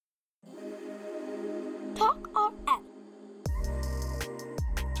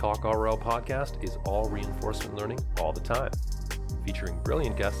Talk RL podcast is all reinforcement learning all the time, featuring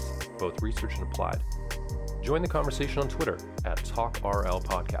brilliant guests, both research and applied. Join the conversation on Twitter at Talk RL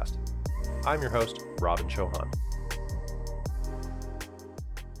Podcast. I'm your host, Robin Chauhan.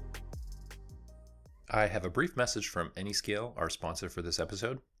 I have a brief message from Anyscale, our sponsor for this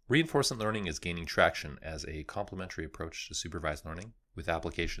episode. Reinforcement learning is gaining traction as a complementary approach to supervised learning, with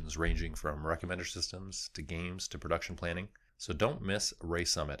applications ranging from recommender systems to games to production planning. So don't miss Ray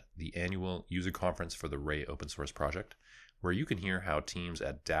Summit, the annual user conference for the Ray open source project, where you can hear how teams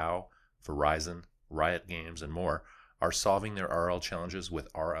at Dow, Verizon, Riot Games, and more are solving their RL challenges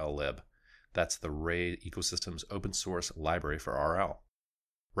with RLlib. That's the Ray ecosystem's open source library for RL.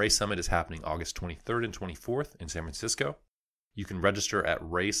 Ray Summit is happening August 23rd and 24th in San Francisco. You can register at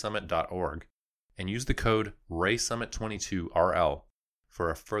raysummit.org and use the code RaySummit22RL for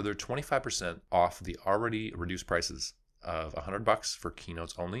a further 25% off the already reduced prices of $100 for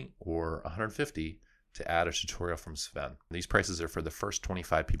keynotes only or $150 to add a tutorial from Sven. These prices are for the first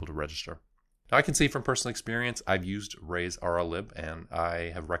 25 people to register. Now, I can say from personal experience, I've used Ray's RLlib and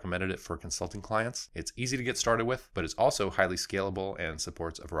I have recommended it for consulting clients. It's easy to get started with, but it's also highly scalable and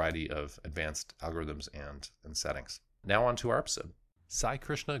supports a variety of advanced algorithms and settings. Now on to our episode. Sai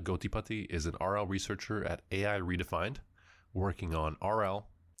Krishna Gotipati is an RL researcher at AI Redefined, working on RL,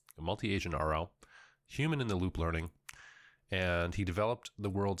 multi-agent RL, human-in-the-loop learning, and he developed the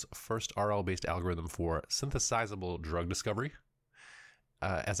world's first RL-based algorithm for synthesizable drug discovery.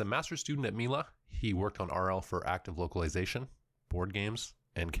 As a master's student at Mila, he worked on RL for active localization, board games,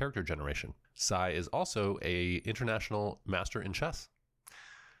 and character generation. Sai is also an international master in chess.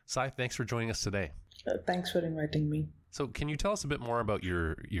 Sai, thanks for joining us today. Thanks for inviting me. So can you tell us a bit more about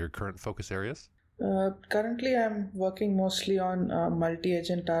your current focus areas? Currently, I'm working mostly on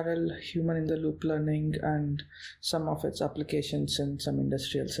multi-agent RL, human-in-the-loop learning, and some of its applications in some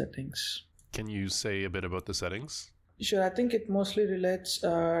industrial settings. Can you say a bit about the settings? Sure, I think it mostly relates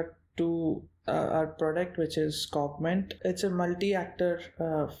to our product, which is Cogment. It's a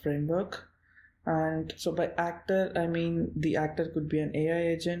multi-actor framework. And so by actor, I mean the actor could be an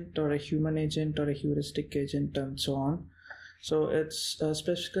AI agent or a human agent or a heuristic agent and so on. So it's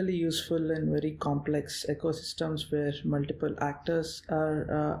specifically useful in very complex ecosystems where multiple actors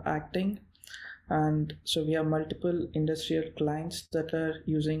are acting. And so we have multiple industrial clients that are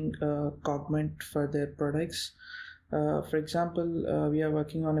using Cogment for their products. For example, we are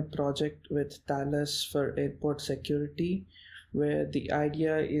working on a project with Thales for airport security, where the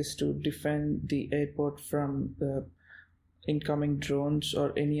idea is to defend the airport from incoming drones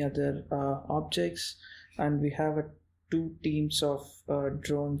or any other objects. And we have two teams of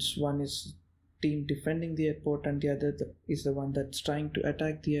drones. One is team defending the airport, and the other is the one that's trying to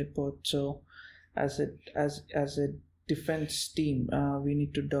attack the airport. So as a defense team, we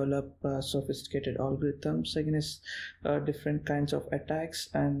need to develop sophisticated algorithms against different kinds of attacks,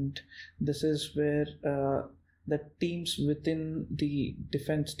 and this is where the teams within the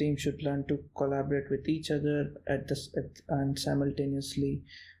defense team should learn to collaborate with each other and simultaneously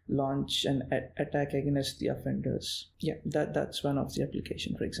launch an attack against the offenders. Yeah, that's one of the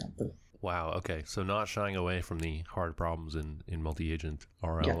application, for example. Wow. Okay. So not shying away from the hard problems in multi-agent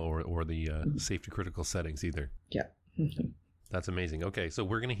RL or the safety critical settings either. Yeah. That's amazing. Okay, so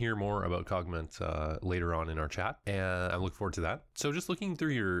we're going to hear more about Cogment later on in our chat, and I look forward to that. So just looking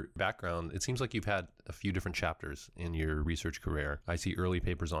through your background, it seems like you've had a few different chapters in your research career. I see early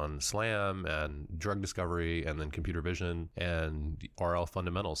papers on SLAM and drug discovery, and then computer vision and RL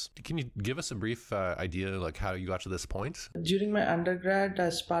fundamentals. Can you give us a brief idea like how you got to this point? During my undergrad,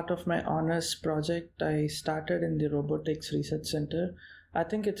 as part of my honors project, I started in the Robotics Research Center. I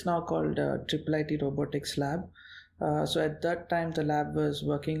think it's now called IIIT Robotics Lab. So at that time, the lab was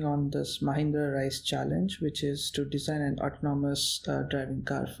working on this Mahindra Rise Challenge, which is to design an autonomous driving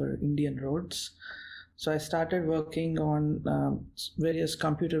car for Indian roads. So I started working on various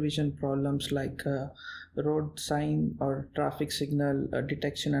computer vision problems like road sign or traffic signal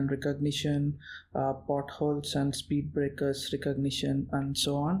detection and recognition, potholes and speed breakers recognition, and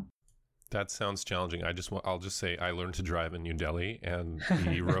so on. That sounds challenging. I'll just say I learned to drive in New Delhi, and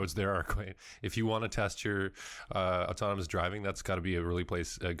the roads there are quite. If you want to test your autonomous driving, that's got to be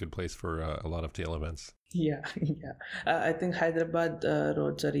a good place for a lot of tail events. Yeah. I think Hyderabad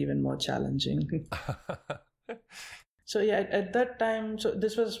roads are even more challenging. So yeah, at that time, so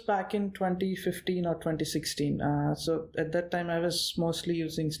this was back in 2015 or 2016. So at that time, I was mostly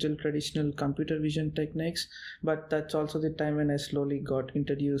using still traditional computer vision techniques, but that's also the time when I slowly got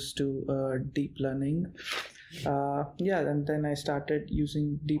introduced to deep learning. And then I started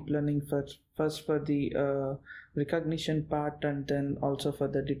using deep learning first for the recognition part, and then also for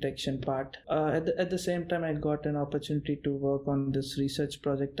the detection part. At the same time, I got an opportunity to work on this research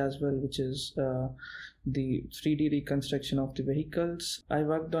project as well, which is the 3D reconstruction of the vehicles. I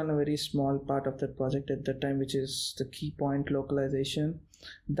worked on a very small part of that project at the time, which is the key point localization.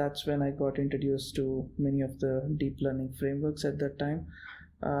 That's when I got introduced to many of the deep learning frameworks at that time.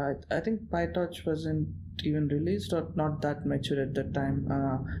 I think PyTorch wasn't even released or not that mature at that time.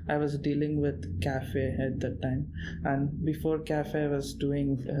 I was dealing with Caffe at that time, and before Caffe, I was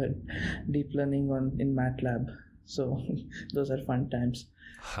doing deep learning in MATLAB. So those are fun times.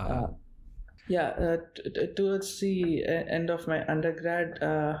 Towards the end of my undergrad,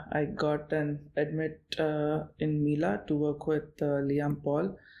 I got an admit in Mila to work with Liam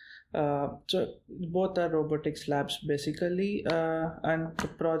Paul. So both are robotics labs basically, and the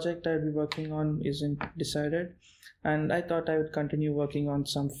project I'll be working on isn't decided, and I thought I would continue working on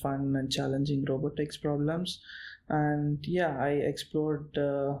some fun and challenging robotics problems. And I explored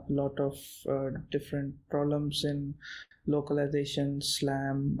a lot of different problems in localization,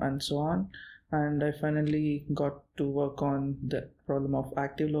 SLAM, and so on. And I finally got to work on the problem of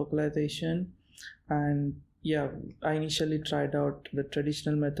active localization. And I initially tried out the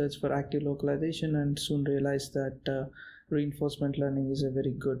traditional methods for active localization and soon realized that reinforcement learning is a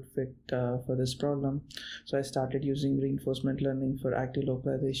very good fit for this problem. So I started using reinforcement learning for active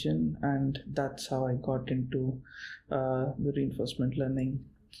localization, and that's how I got into the reinforcement learning.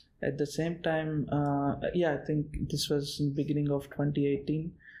 At the same time, I think this was in the beginning of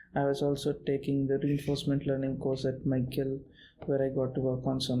 2018. I was also taking the reinforcement learning course at McGill, where I got to work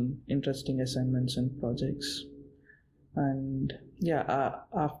on some interesting assignments and projects. And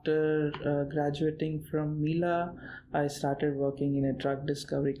after graduating from Mila, I started working in a drug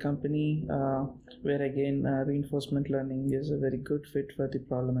discovery company, where again reinforcement learning is a very good fit for the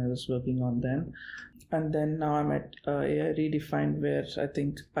problem I was working on then. And then now I'm at AI Redefined, where I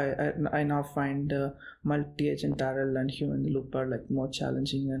think I now find multi-agent RL and human loop are like more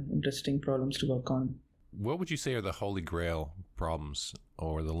challenging and interesting problems to work on. What would you say are the holy grail problems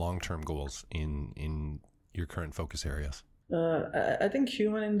or the long-term goals in your current focus areas? I think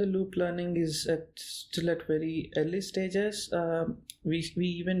human in the loop learning is still at very early stages. We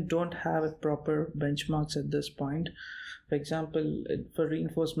even don't have proper benchmarks at this point. For example, for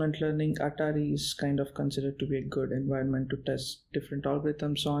reinforcement learning, Atari is kind of considered to be a good environment to test different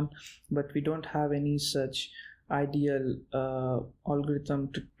algorithms on, but we don't have any such ideal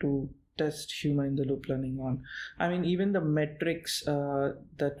algorithm to test human in the loop learning on. I mean, even the metrics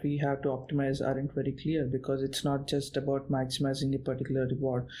that we have to optimize aren't very clear, because it's not just about maximizing a particular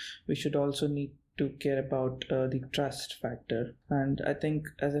reward. We should also need to care about the trust factor. And I think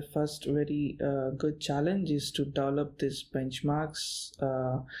as a first very good challenge is to develop these benchmarks,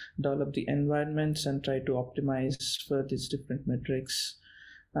 develop the environments, and try to optimize for these different metrics.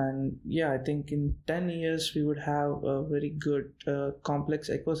 And I think in 10 years we would have a very good complex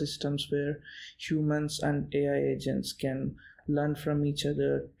ecosystems where humans and AI agents can learn from each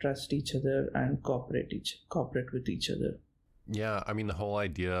other, trust each other, and cooperate with each other. Yeah, I mean, the whole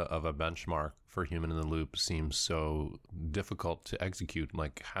idea of a benchmark for human in the loop seems so difficult to execute.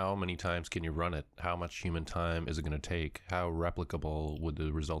 Like, how many times can you run it? How much human time is it going to take? How replicable would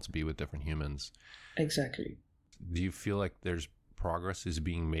the results be with different humans? Exactly. Do you feel like there's progress is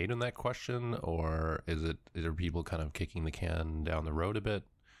being made in that question, or is there people kind of kicking the can down the road a bit?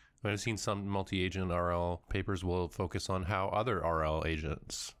 I've seen some multi-agent RL papers will focus on how other RL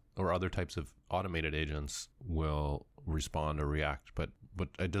agents or other types of automated agents will respond or react, but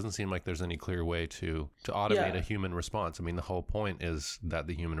it doesn't seem like there's any clear way to automate a human response. I mean, the whole point is that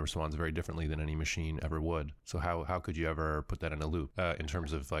the human responds very differently than any machine ever would. So how could you ever put that in a loop in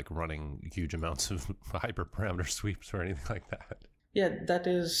terms of like running huge amounts of hyperparameter sweeps or anything like that? Yeah, that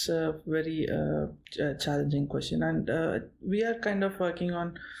is a very challenging question, and we are kind of working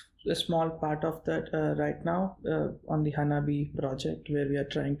on a small part of that right now on the Hanabi project, where we are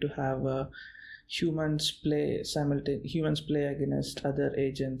trying to have humans play against other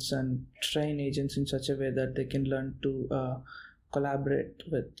agents and train agents in such a way that they can learn to collaborate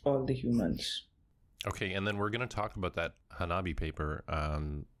with all the humans. Okay, and then we're going to talk about that Hanabi paper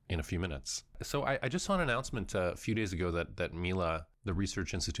in a few minutes. So I just saw an announcement a few days ago that Mila, the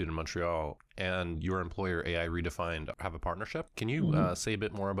Research Institute in Montreal, and your employer AI Redefined have a partnership. Can you say a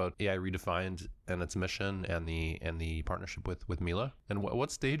bit more about AI Redefined and its mission and the partnership with Mila? And what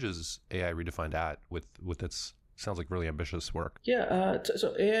stage is AI Redefined at with its sounds like really ambitious work?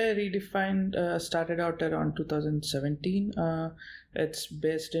 So AI Redefined started out around 2017. It's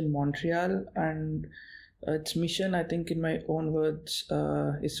based in Montreal, and Its mission, I think, in my own words,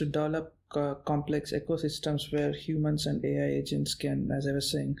 is to develop complex ecosystems where humans and AI agents can, as I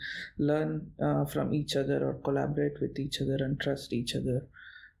was saying, learn from each other or collaborate with each other and trust each other.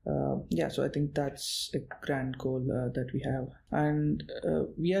 So I think that's a grand goal that we have, and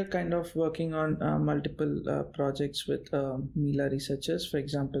we are kind of working on multiple projects with Mila researchers. For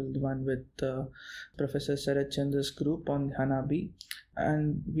example, the one with Professor Sarath Chandra's group on Hanabi,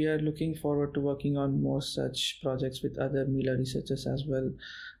 and we are looking forward to working on more such projects with other Mila researchers as well,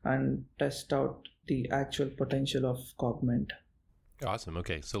 and test out the actual potential of Cogment. Awesome.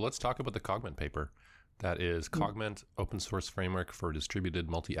 Okay, so let's talk about the Cogment paper. That is Cogment, open source framework for distributed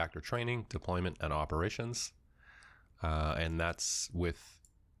multi-actor training, deployment, and operations. And that's with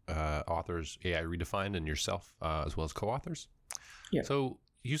authors AI Redefined and yourself, as well as co-authors. Yeah. So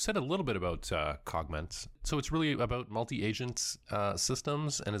you said a little bit about Cogment. So it's really about multi-agent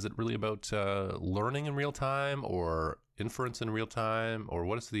systems, and is it really about learning in real time or inference in real time, or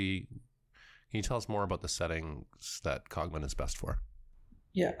what is the... Can you tell us more about the settings that Cogment is best for?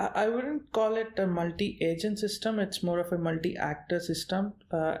 Yeah, I wouldn't call it a multi-agent system. It's more of a multi-actor system.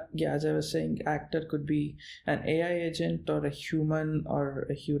 As I was saying, actor could be an AI agent or a human or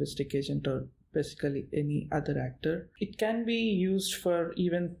a heuristic agent or basically any other actor. It can be used for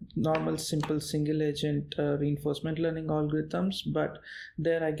even normal, simple single agent reinforcement learning algorithms, but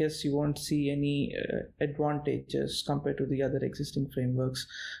there I guess you won't see any advantages compared to the other existing frameworks.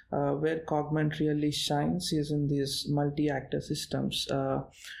 Where Cogment really shines is in these multi-actor systems,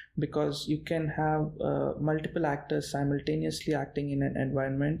 because you can have multiple actors simultaneously acting in an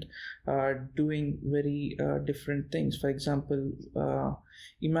environment, doing very different things. For example,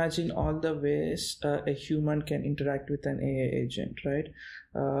 imagine all the ways a human can interact with an AI agent, right?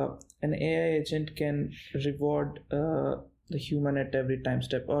 An AI agent can reward the human at every time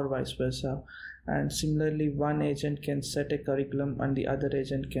step, or vice versa. And similarly, one agent can set a curriculum and the other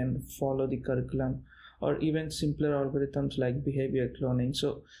agent can follow the curriculum, or even simpler algorithms like behavior cloning.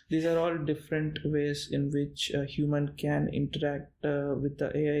 So these are all different ways in which a human can interact with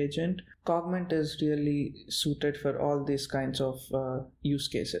the AI agent. Cogment is really suited for all these kinds of use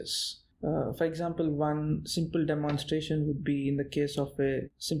cases. For example, one simple demonstration would be in the case of a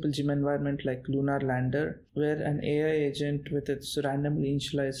simple gym environment like Lunar Lander, where an AI agent with its randomly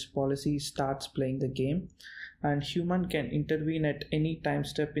initialized policy starts playing the game, and human can intervene at any time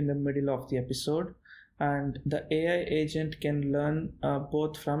step in the middle of the episode, and the AI agent can learn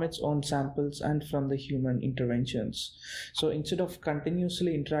both from its own samples and from the human interventions. So instead of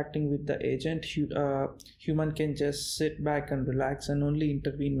continuously interacting with the agent, human can just sit back and relax and only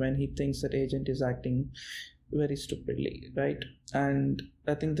intervene when he thinks that agent is acting very stupidly, right? And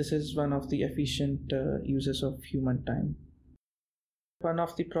I think this is one of the efficient uses of human time. One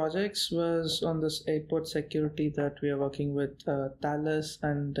of the projects was on this airport security that we are working with Thales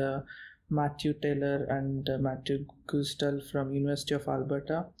and Matthew Taylor and Matthew Gustel from University of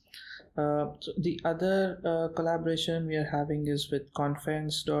Alberta. So the other collaboration we are having is with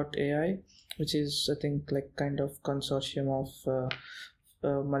Confluence.ai, which is, I think, like kind of consortium of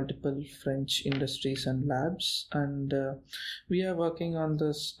multiple French industries and labs, and we are working on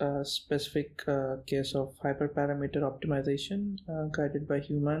this specific case of hyperparameter optimization guided by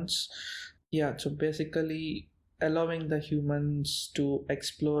humans. So basically allowing the humans to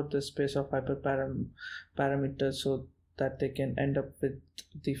explore the space of hyperparameters so that they can end up with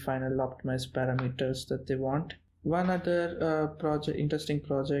the final optimized parameters that they want. One other interesting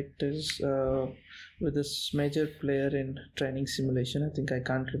project is with this major player in training simulation. I think I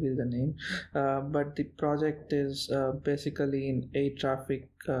can't reveal the name, but the project is basically in air traffic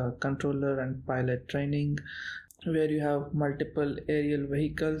controller and pilot training, where you have multiple aerial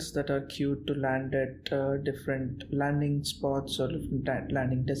vehicles that are queued to land at different landing spots or different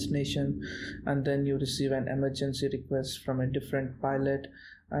landing destination, and then you receive an emergency request from a different pilot.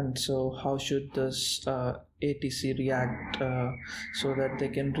 And so how should this ATC react so that they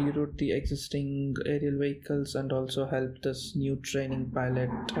can reroute the existing aerial vehicles and also help this new training pilot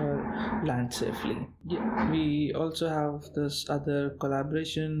land safely. We also have this other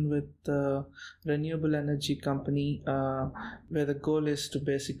collaboration with the renewable energy company where the goal is to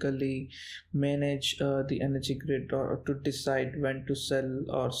basically manage the energy grid, or to decide when to sell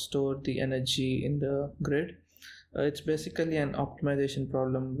or store the energy in the grid. It's basically an optimization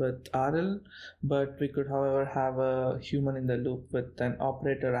problem with RL, but we could, however, have a human in the loop with an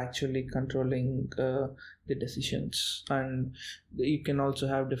operator actually controlling the decisions. And you can also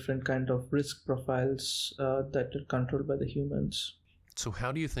have different kind of risk profiles that are controlled by the humans. So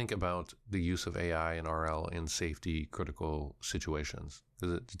how do you think about the use of AI and RL in safety critical situations?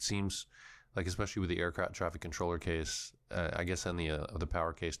 Because it seems like especially with the air traffic controller case, I guess, and the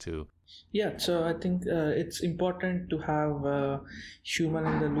power case too. Yeah, so I think it's important to have human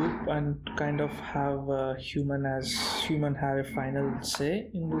in the loop and kind of have human have a final say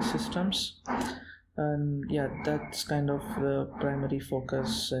in these systems. And yeah, that's kind of the primary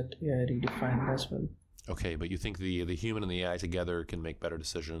focus at AI Redefined as well. Okay, but you think the human and the AI together can make better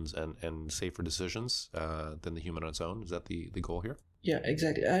decisions and safer decisions than the human on its own? Is that the goal here? Yeah,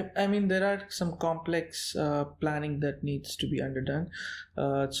 exactly. I mean, there are some complex planning that needs to be underdone.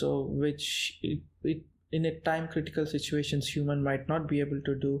 So which in a time critical situations human might not be able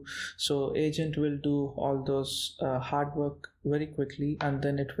to do. So agent will do all those hard work very quickly, and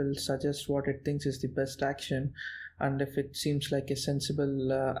then it will suggest what it thinks is the best action. And if it seems like a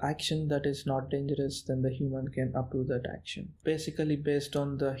sensible action that is not dangerous, then the human can approve that action. Basically, based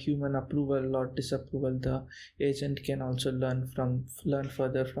on the human approval or disapproval, the agent can also learn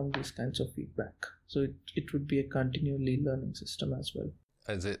further from these kinds of feedback. So it would be a continually learning system as well.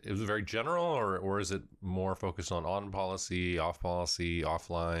 Is it very general, or is it more focused on policy, off policy,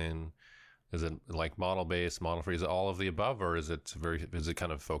 offline? Is it like model based, model free? Is it all of the above, or is it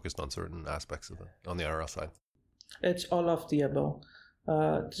kind of focused on certain aspects of it on the IRL side? It's all of the above.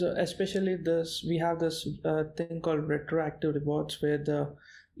 So especially we have this thing called retroactive rewards, where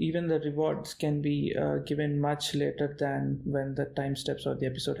even the rewards can be given much later than when the time steps or the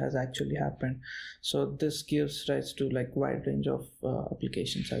episode has actually happened. So this gives rise to like wide range of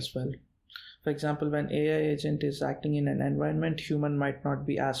applications as well. For example, when AI agent is acting in an environment, human might not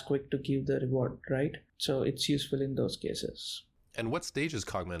be as quick to give the reward, right? So it's useful in those cases. And what stage is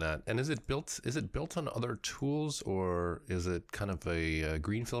Cogment at? And is it built on other tools, or is it kind of a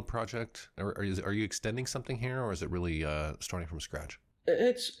greenfield project? Or are you extending something here, or is it really starting from scratch?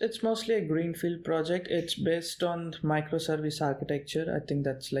 It's mostly a greenfield project. It's based on microservice architecture. I think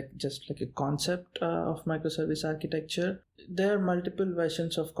that's just like a concept of microservice architecture. There are multiple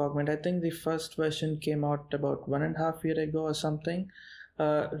versions of Cogment. I think the first version came out about 1.5 years ago or something.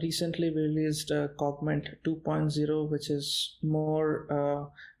 Recently we released Cogment 2.0, which is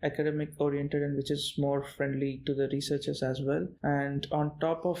more academic oriented and which is more friendly to the researchers as well. And on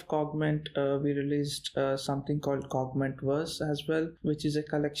top of Cogment, we released something called Cogmentverse as well, which is a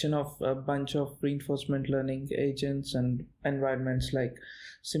collection of a bunch of reinforcement learning agents and environments like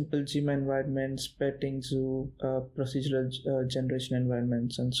simple gym environments, petting zoo, procedural generation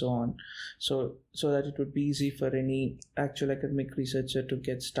environments, and so on. So that it would be easy for any actual academic researcher to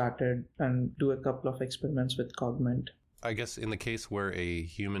get started and do a couple of experiments with Cogment. I guess in the case where a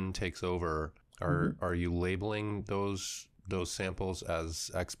human takes over, are you labeling those samples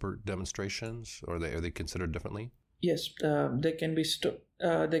as expert demonstrations, or are they considered differently? Yes, they can be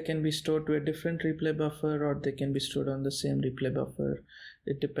stored to a different replay buffer, or they can be stored on the same replay buffer.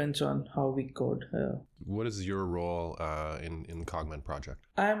 It depends on how we code. What is your role in the Cogment project?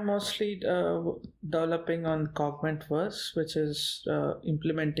 I'm mostly developing on Cogmentverse, which is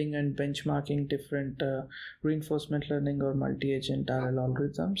implementing and benchmarking different reinforcement learning or multi-agent RL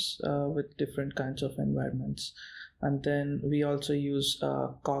algorithms with different kinds of environments. And then we also use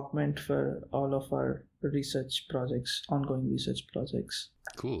Cogment for all of our research projects, ongoing research projects.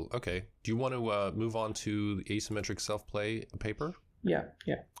 Cool. Okay. Do you want to move on to the asymmetric self-play paper? Yeah.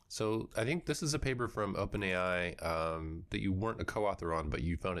 So I think this is a paper from OpenAI that you weren't a co-author on, but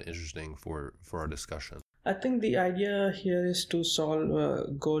you found it interesting for our discussion. I think the idea here is to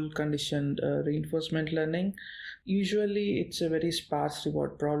solve goal-conditioned reinforcement learning. Usually it's a very sparse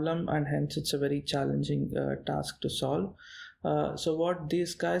reward problem, and hence it's a very challenging task to solve. So what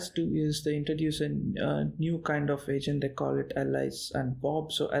these guys do is they introduce a new kind of agent. They call it Allies and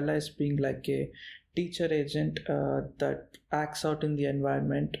Bob. So Allies being like a teacher agent that acts out in the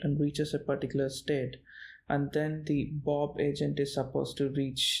environment and reaches a particular state, and then the Bob agent is supposed to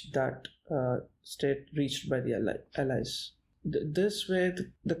reach that state reached by the allies. This way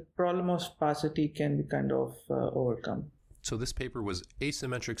the problem of sparsity can be kind of overcome. So this paper was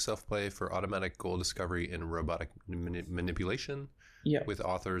asymmetric self-play for automatic goal discovery and robotic manipulation, with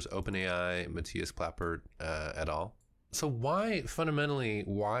authors OpenAI, Matthias Clapert et al. So why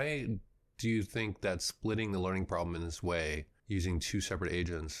do you think that splitting the learning problem in this way, using two separate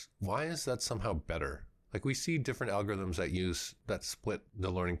agents, why is that somehow better? Like, we see different algorithms that split the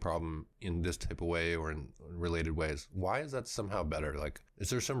learning problem in this type of way or in related ways. Why is that somehow better? Like,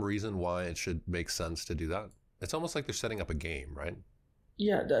 is there some reason why it should make sense to do that? It's almost like they're setting up a game, right?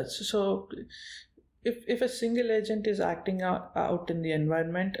 Yeah, that's so. If a single agent is acting out in the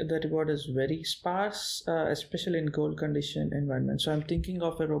environment, the reward is very sparse, especially in goal condition environment. So I'm thinking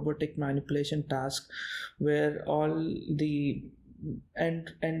of a robotic manipulation task where all the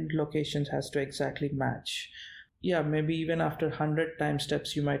end locations has to exactly match. Yeah, maybe even after 100 time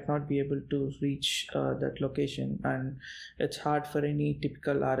steps you might not be able to reach that location, and it's hard for any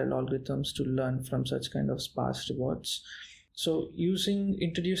typical RL algorithms to learn from such kind of sparse rewards. So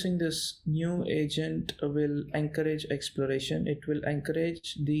introducing this new agent will encourage exploration. It will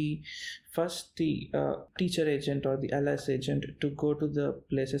encourage the teacher agent or the LS agent to go to the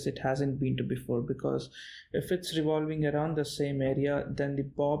places it hasn't been to before, because if it's revolving around the same area, then the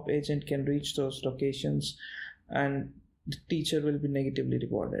Bob agent can reach those locations and the teacher will be negatively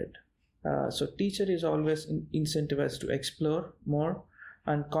rewarded. So teacher is always incentivized to explore more,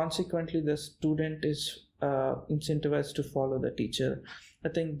 and consequently the student is incentivized to follow the teacher. I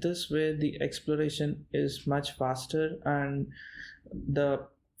think this way the exploration is much faster, and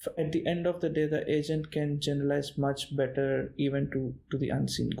at the end of the day the agent can generalize much better even to the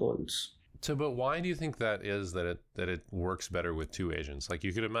unseen goals. So, but why do you think that is, that it works better with two agents? Like,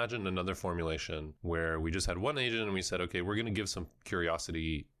 you could imagine another formulation where we just had one agent and we said, okay, we're going to give some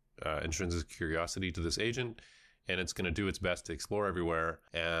curiosity, intrinsic curiosity to this agent, and it's going to do its best to explore everywhere,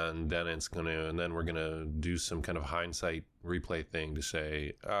 and then we're going to do some kind of hindsight replay thing to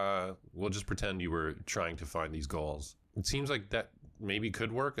say, we'll just pretend you were trying to find these goals. It seems like that maybe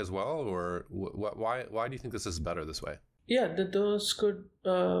could work as well, or why do you think this is better this way? Yeah, those could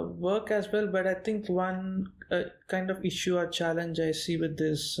work as well, but I think one kind of issue or challenge I see with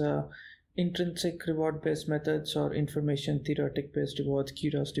this intrinsic reward based methods or information theoretic based rewards,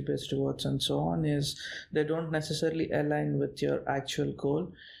 curiosity based rewards, and so on is they don't necessarily align with your actual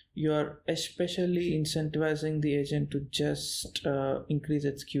goal. You're especially incentivizing the agent to just increase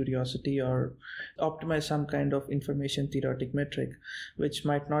its curiosity or optimize some kind of information theoretic metric, which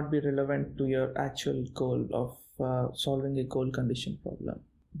might not be relevant to your actual goal of solving a goal condition problem.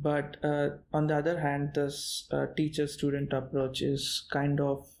 But on the other hand, this teacher-student approach is kind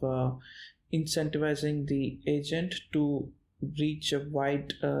of incentivizing the agent to reach a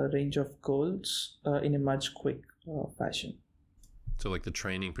wide range of goals in a much quick fashion. So like the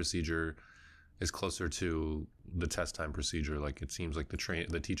training procedure is closer to the test time procedure. Like it seems like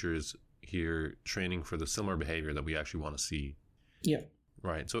the teacher is here training for the similar behavior that we actually want to see. Yeah.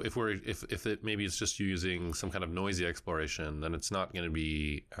 Right. So if maybe it's just using some kind of noisy exploration, then it's not going to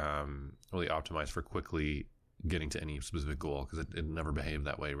be really optimized for quickly getting to any specific goal, because it never behaved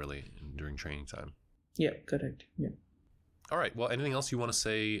that way really during training time. Yeah, correct. Yeah. All right. Well, anything else you want to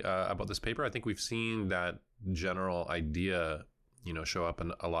say about this paper? I think we've seen that general idea, show up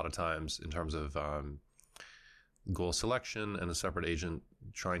a lot of times in terms of goal selection and a separate agent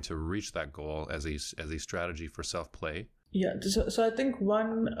trying to reach that goal as a strategy for self-play. Yeah, so I think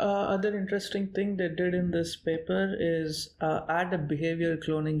one other interesting thing they did in this paper is add a behavioral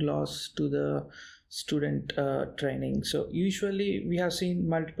cloning loss to the student training. So usually we have seen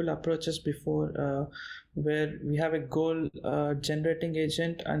multiple approaches before where we have a goal generating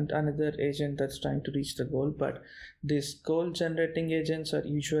agent and another agent that's trying to reach the goal, but these goal generating agents are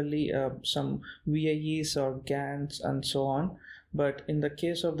usually some VAEs or GANs and so on. But in the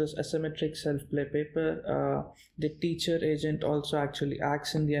case of this asymmetric self-play paper, the teacher agent also actually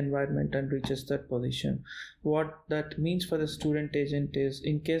acts in the environment and reaches that position. What that means for the student agent is,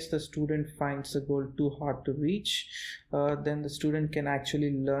 in case the student finds the goal too hard to reach, then the student can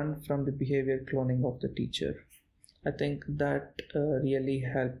actually learn from the behavior cloning of the teacher. I think that really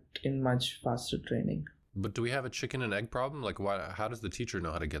helped in much faster training. But do we have a chicken and egg problem? Like, how does the teacher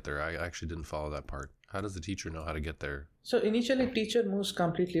know how to get there? I actually didn't follow that part. How does the teacher know how to get there? So initially, teacher moves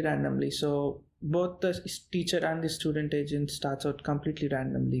completely randomly. So both the teacher and the student agent starts out completely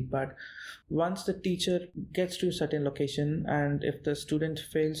randomly. But once the teacher gets to a certain location, and if the student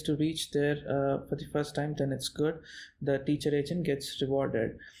fails to reach there for the first time, then it's good. The teacher agent gets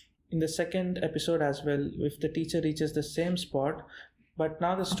rewarded. In the second episode as well, if the teacher reaches the same spot, but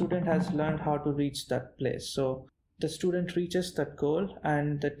now the student has learned how to reach that place. So the student reaches that goal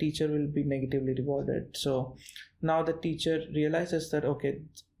and the teacher will be negatively rewarded. So now the teacher realizes that, okay,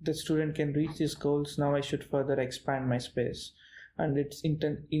 the student can reach these goals. Now I should further expand my space. And it's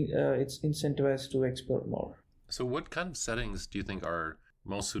incentivized to explore more. So what kind of settings do you think are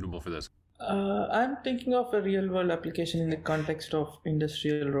most suitable for this? I'm thinking of a real-world application in the context of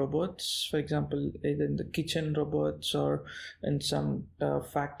industrial robots, for example, either in the kitchen robots or in some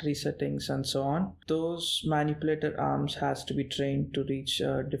factory settings and so on. Those manipulator arms has to be trained to reach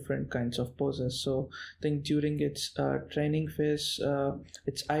different kinds of poses. So I think during its training phase,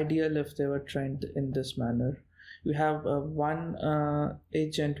 it's ideal if they were trained in this manner. We have one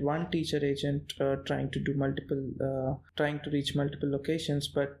teacher agent trying to reach multiple locations,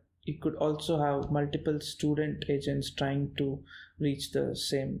 but you could also have multiple student agents trying to reach the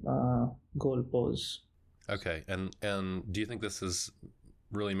same goal pose. Okay, and do you think this is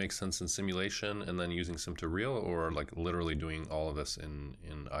really makes sense in simulation and then using sim to real, or like literally doing all of this in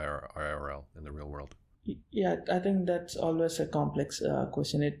IRL in the real world? Yeah, I think that's always a complex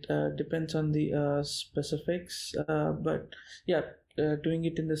question. It depends on the specifics, but yeah, doing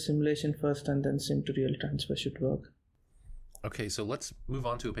it in the simulation first and then sim to real transfer should work. Okay, so let's move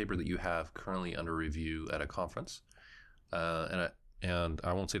on to a paper that you have currently under review at a conference, and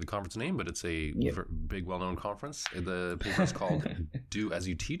I won't say the conference name, but it's a big, well-known conference. The paper is called "Do as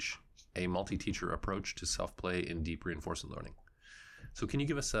You Teach: A Multi-Teacher Approach to Self-Play in Deep Reinforcement Learning." So, can you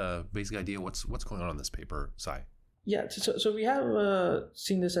give us a basic idea what's going on in this paper, Sai? Yeah, so we have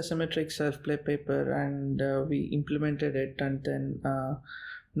seen this asymmetric self-play paper, and we implemented it, and then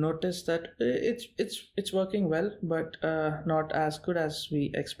noticed that it's working well, but not as good as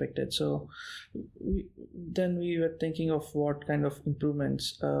we expected. So then we were thinking of what kind of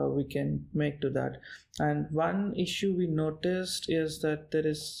improvements we can make to that. And one issue we noticed is that there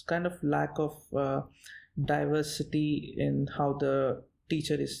is kind of lack of diversity in how the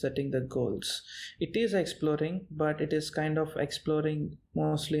teacher is setting the goals. It is exploring, but it is kind of exploring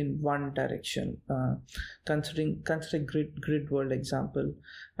mostly in one direction. Considering grid world example,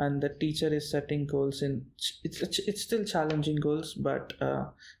 and the teacher is setting goals in it's still challenging goals, but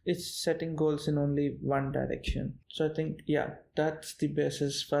it's setting goals in only one direction. So I think that's the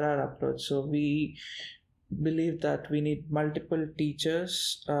basis for our approach. So we believe that we need multiple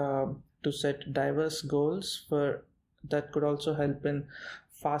teachers to set diverse goals that could also help in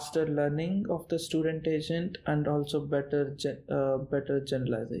faster learning of the student agent and also better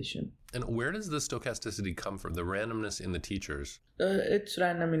generalization. And where does the stochasticity come from? The randomness in the teachers? It's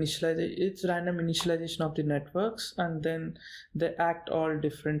random initialization. It's random initialization of the networks, and then they act all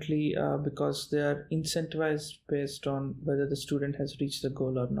differently because they are incentivized based on whether the student has reached the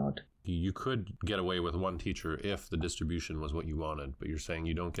goal or not. You could get away with one teacher if the distribution was what you wanted, but you're saying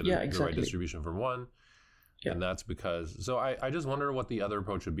you don't get the right distribution from one. Yeah. And that's because, so I just wonder what the other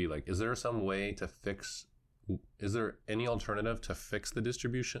approach would be like. Is there some way to is there any alternative to fix the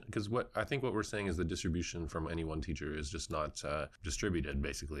distribution? Because what we're saying is the distribution from any one teacher is just not distributed,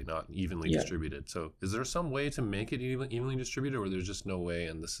 basically, not evenly distributed. So is there some way to make it evenly distributed, or there's just no way,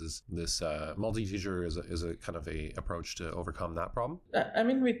 and this multi-teacher is a kind of a approach to overcome that problem? I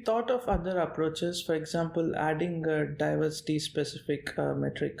mean, we thought of other approaches, for example, adding a diversity-specific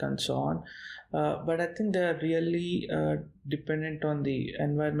metric and so on. But I think they are really dependent on the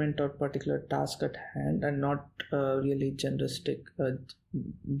environment or particular task at hand, and not really general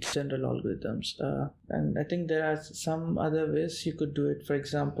algorithms. And I think there are some other ways you could do it. For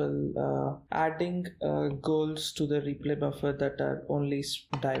example, adding goals to the replay buffer that are only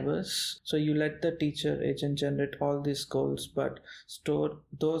diverse. So you let the teacher agent generate all these goals, but store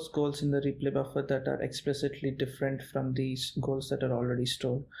those goals in the replay buffer that are explicitly different from these goals that are already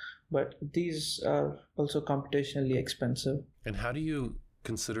stored. But these are also computationally expensive. And how do you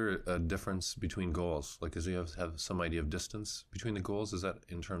consider a difference between goals? Like, does you have some idea of distance between the goals? Is that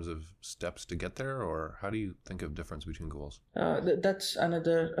in terms of steps to get there, or how do you think of difference between goals? That's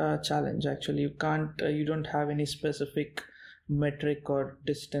another challenge, actually. You don't have any specific metric or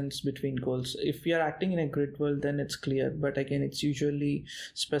distance between goals. If you are acting in a grid world, then it's clear. But again, it's usually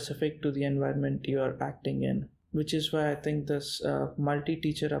specific to the environment you are acting in, which is why I think this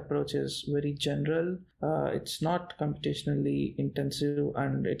multi-teacher approach is very general. It's not computationally intensive,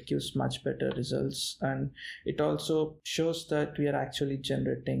 and it gives much better results. And it also shows that we are actually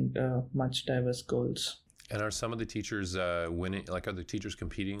generating much diverse goals. And are some of the teachers winning? Like, are the teachers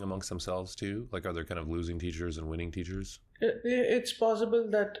competing amongst themselves too? Like, are there kind of losing teachers and winning teachers? It's possible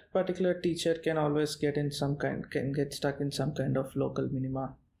that particular teacher can always get stuck in some kind of local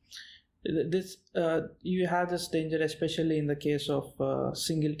minima. You have this danger, especially in the case of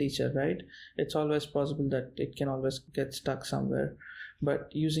single teacher, right? It's always possible that it can always get stuck somewhere, but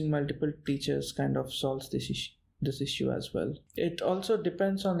using multiple teachers kind of solves this issue as well. It also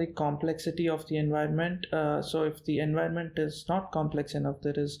depends on the complexity of the environment. So if the environment is not complex enough,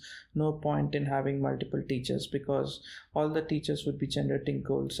 there is no point in having multiple teachers, because all the teachers would be generating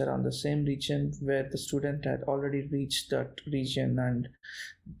goals around the same region where the student had already reached that region, and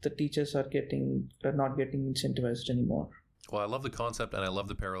the teachers are not getting incentivized anymore. Well, I love the concept, and I love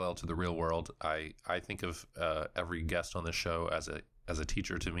the parallel to the real world. I think of every guest on this show as a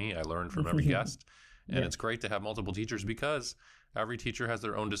teacher to me. I learn from every guest. And it's great to have multiple teachers, because every teacher has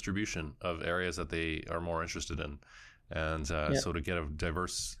their own distribution of areas that they are more interested in. And so to get a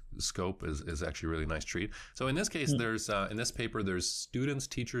diverse scope is actually a really nice treat. So in this case, there's in this paper, there's students,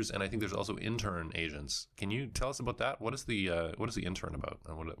 teachers, and I think there's also intern agents. Can you tell us about that? What is the intern about,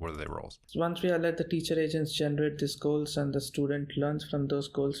 and what are their roles? Once we let the teacher agents generate these goals and the student learns from those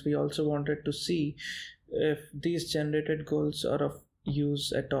goals, we also wanted to see if these generated goals are of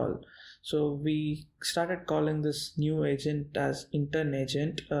use at all. So we started calling this new agent as intern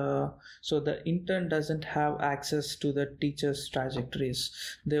agent. So the intern doesn't have access to the teacher's trajectories.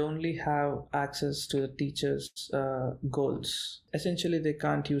 They only have access to the teacher's goals. Essentially, they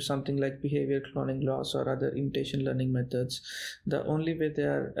can't use something like behavior cloning laws or other imitation learning methods. The only way they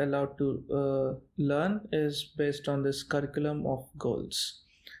are allowed to learn is based on this curriculum of goals.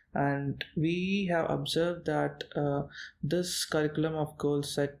 And we have observed that this curriculum of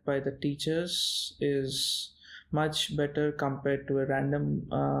goals set by the teachers is much better compared to a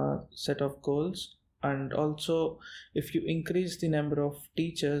random set of goals. And also, if you increase the number of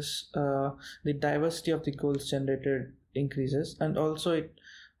teachers, the diversity of the goals generated increases, and also it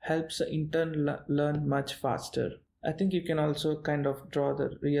helps the intern learn much faster. I think you can also kind of draw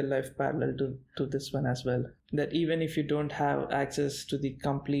the real life parallel to this one as well. That even if you don't have access to the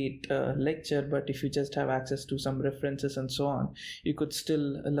complete lecture, but if you just have access to some references and so on, you could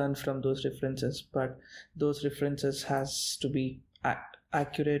still learn from those references. But those references has to be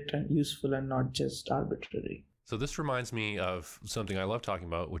accurate and useful and not just arbitrary. So this reminds me of something I love talking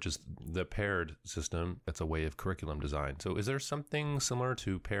about, which is the paired system. It's a way of curriculum design. So is there something similar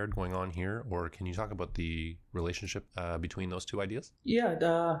to paired going on here, or can you talk about the relationship between those two ideas? Yeah,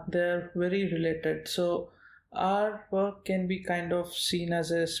 they're very related. So our work can be kind of seen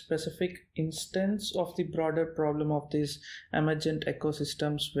as a specific instance of the broader problem of these emergent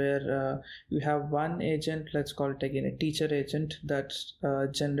ecosystems where you have one agent, let's call it again a teacher agent, that's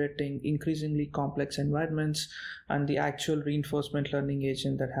generating increasingly complex environments, and the actual reinforcement learning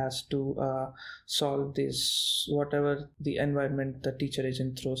agent that has to solve this, whatever the environment the teacher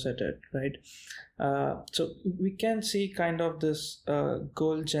agent throws at it, right? So we can see kind of this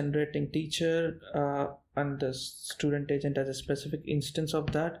goal generating teacher and the student agent as a specific instance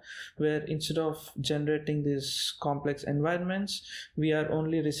of that, where instead of generating these complex environments, we are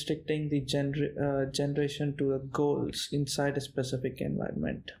only restricting the generation to the goals inside a specific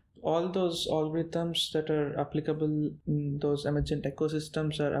environment. All those algorithms that are applicable in those emergent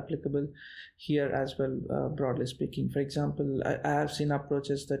ecosystems are applicable here as well, broadly speaking. For example, I have seen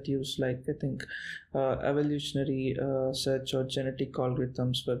approaches that use, like, I think evolutionary search or genetic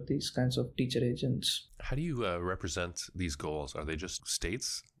algorithms for these kinds of teacher agents. How do you represent these goals? Are they just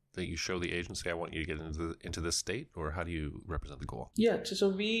states that you show the agent, say, I want you to get into this state, or how do you represent the goal? Yeah, so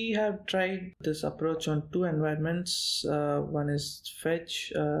we have tried this approach on two environments. One is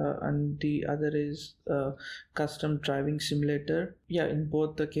Fetch and the other is Custom Driving Simulator. Yeah, in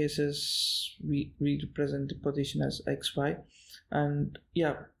both the cases, we represent the position as XY. And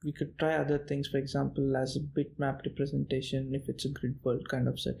yeah, we could try other things, for example, as a bitmap representation if it's a grid world kind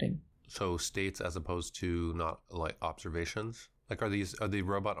of setting. So states as opposed to not like observations? Like, are the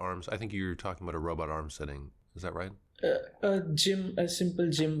robot arms? I think you're talking about a robot arm setting. Is that right? A simple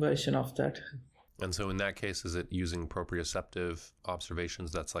gym version of that. And so in that case, is it using proprioceptive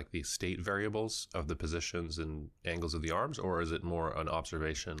observations that's like the state variables of the positions and angles of the arms, or is it more an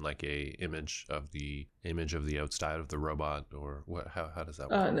observation like a image of the outside of the robot, or what? How does that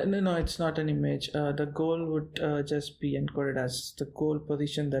work? No, it's not an image. The goal would just be encoded as the goal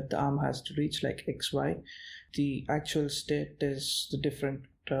position that the arm has to reach, like XY. The actual state is the different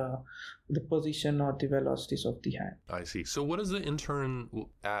the position or the velocities of the hand. I see. So what does the intern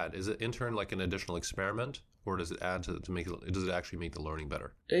add? Is it intern like an additional experiment, or does it add to make it? Does it actually make the learning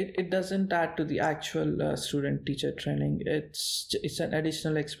better? It doesn't add to the actual student-teacher training. It's an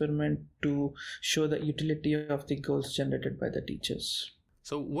additional experiment to show the utility of the goals generated by the teachers.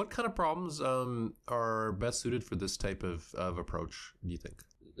 So what kind of problems are best suited for this type of approach, do you think?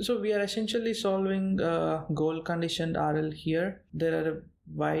 So we are essentially solving goal-conditioned RL here. There are a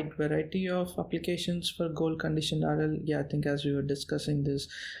wide variety of applications for goal-conditioned RL. Yeah, I think as we were discussing this,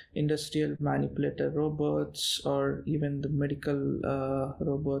 industrial manipulator robots or even the medical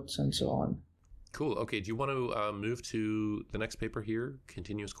robots and so on. Cool. Okay, do you want to move to the next paper here,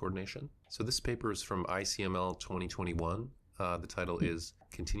 Continuous Coordination? So this paper is from ICML 2021. The title is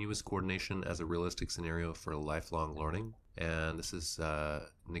Continuous Coordination as a Realistic Scenario for Lifelong Learning. And this is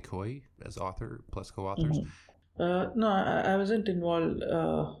Nikoi as author plus co-authors. No, I wasn't involved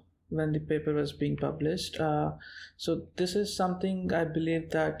when the paper was being published. So this is something I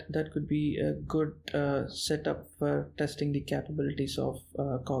believe that could be a good setup for testing the capabilities of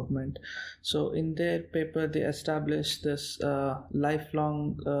Cogment. So in their paper, they established this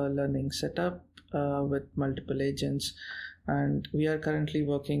lifelong learning setup with multiple agents, and we are currently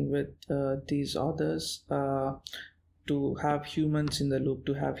working with these authors to have humans in the loop,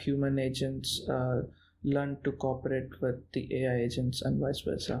 to have human agents learn to cooperate with the AI agents and vice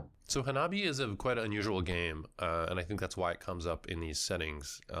versa. So Hanabi is a quite unusual game, and I think that's why it comes up in these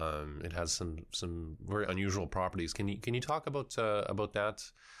settings. It has some very unusual properties. Can you talk about that,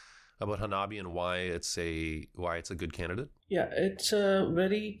 about Hanabi, and why it's a good candidate? Yeah, it's a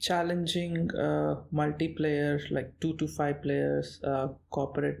very challenging multiplayer, like 2 to 5 players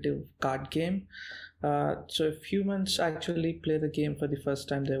cooperative card game. So if humans actually play the game for the first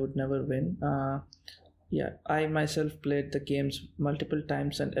time, they would never win. Yeah, I myself played the games multiple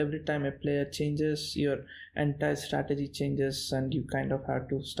times, and every time a player changes, your entire strategy changes, and you kind of have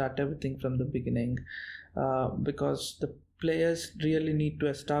to start everything from the beginning because the players really need to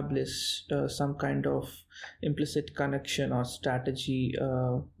establish some kind of implicit connection or strategy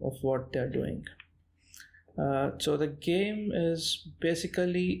of what they're doing. So the game is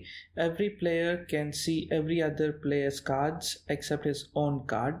basically every player can see every other player's cards except his own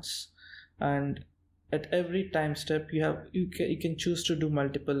cards, and at every time step you can choose to do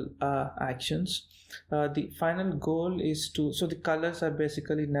multiple actions. The final goal is so the colors are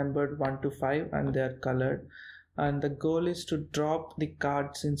basically numbered 1 to 5 and they are colored, and the goal is to drop the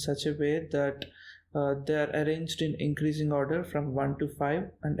cards in such a way that they are arranged in increasing order from 1 to 5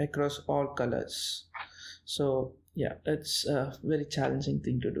 and across all colors. So yeah, it's a very challenging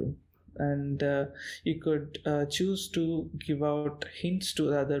thing to do, and you could choose to give out hints to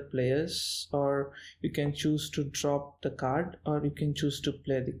the other players, or you can choose to drop the card, or you can choose to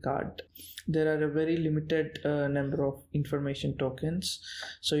play the card. There are a very limited number of information tokens,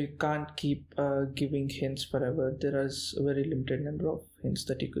 so you can't keep giving hints forever. There is a very limited number of hints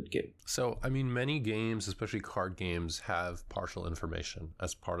that you could give. So I mean, many games, especially card games, have partial information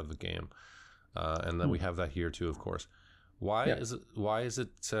as part of the game, and then we have that here too, of course. Why is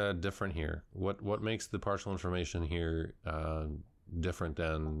it different here? What makes the partial information here different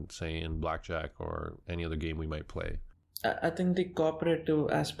than, say, in blackjack or any other game we might play? I think the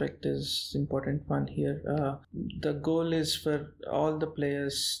cooperative aspect is important one here. The goal is for all the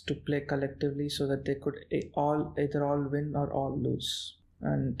players to play collectively so that they could either all win or all lose.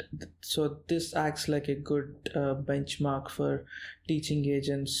 And so this acts like a good benchmark for teaching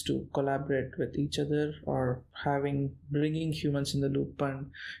agents to collaborate with each other, or bringing humans in the loop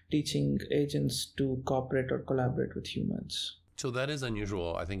and teaching agents to cooperate or collaborate with humans. So that is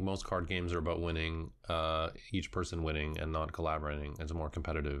unusual. I think most card games are about winning, each person winning and not collaborating. It's more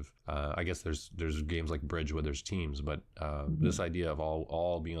competitive. I guess there's games like Bridge where there's teams, but this idea of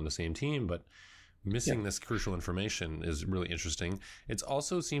all being on the same team, but missing this crucial information is really interesting. It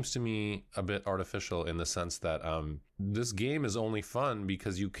also seems to me a bit artificial in the sense that this game is only fun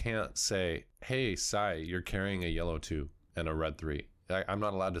because you can't say, hey, Sai, you're carrying a yellow 2 and a red 3. I'm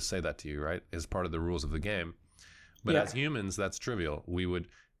not allowed to say that to you, right? As part of the rules of the game. But as humans, that's trivial.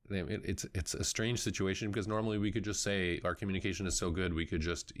 It's a strange situation because normally we could just say our communication is so good, we could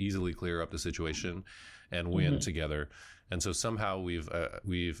just easily clear up the situation and win together. And so somehow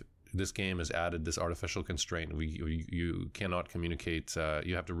this game has added this artificial constraint. You cannot communicate.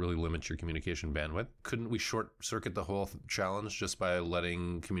 You have to really limit your communication bandwidth. Couldn't we short circuit the whole challenge just by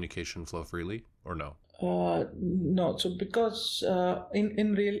letting communication flow freely, or no? No. So because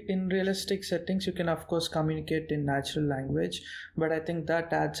in realistic settings, you can of course communicate in natural language, but I think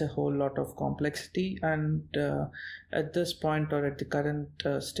that adds a whole lot of complexity. And at this point, or at the current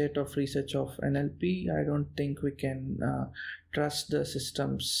state of research of NLP, I don't think we can trust the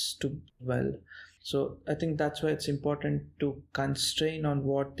systems too well. So I think that's why it's important to constrain on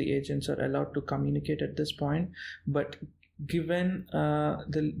what the agents are allowed to communicate at this point. But given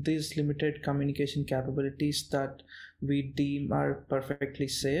these limited communication capabilities that we deem are perfectly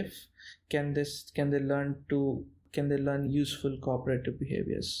safe, can they learn useful cooperative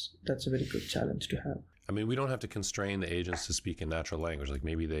behaviors? That's a very good challenge to have. I mean, we don't have to constrain the agents to speak in natural language. Like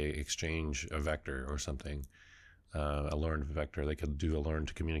maybe they exchange a vector or something, a learned vector. They could do a learn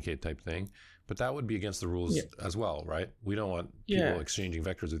to communicate type thing. But that would be against the rules as well, right? We don't want people exchanging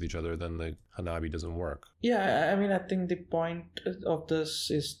vectors with each other. Then the Hanabi doesn't work. Yeah, I mean, I think the point of this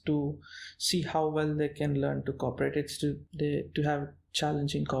is to see how well they can learn to cooperate. It's to have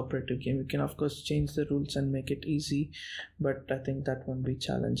challenging cooperative game. We can of course change the rules and make it easy, but I think that won't be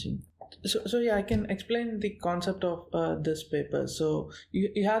challenging. So yeah, I can explain the concept of this paper. So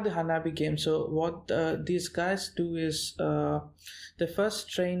you have the Hanabi game. So what these guys do is they first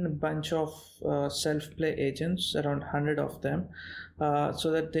train a bunch of self-play agents, around 100 of them,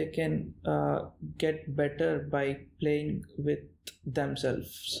 so that they can get better by playing with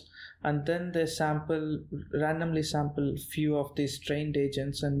themselves. And then they randomly sample few of these trained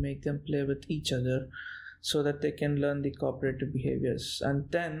agents and make them play with each other, so that they can learn the cooperative behaviors.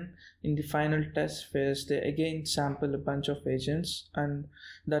 And then in the final test phase, they again sample a bunch of agents and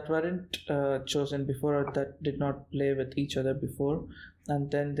that weren't chosen before, or that did not play with each other before,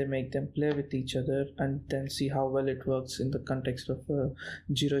 and then they make them play with each other and then see how well it works in the context of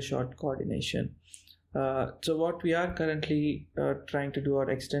zero-shot coordination. So what we are currently trying to do,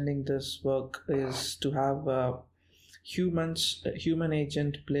 or extending this work, is to have human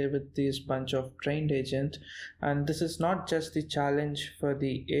agent play with this bunch of trained agent. And this is not just the challenge for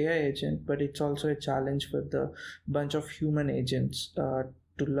the AI agent, but it's also a challenge for the bunch of human agents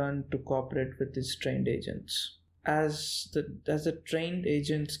to learn to cooperate with these trained agents. As the trained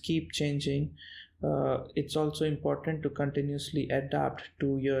agents keep changing, it's also important to continuously adapt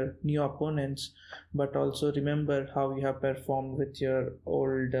to your new opponents, but also remember how you have performed with your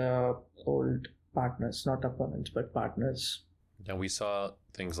old partners, not opponents, but partners. Now, we saw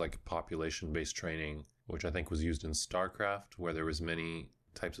things like population-based training, which I think was used in StarCraft, where there was many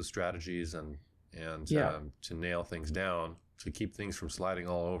types of strategies and to nail things down, to keep things from sliding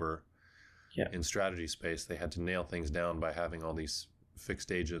all over. Yeah. In strategy space, they had to nail things down by having all these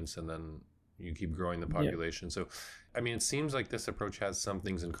fixed agents, and then you keep growing the population. So, I mean, it seems like this approach has some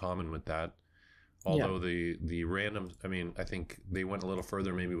things in common with that. Although the random, I mean, I think they went a little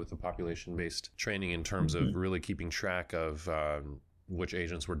further maybe with the population-based training in terms of really keeping track of which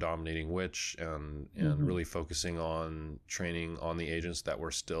agents were dominating which, and really focusing on training on the agents that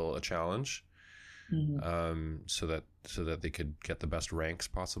were still a challenge, so that they could get the best ranks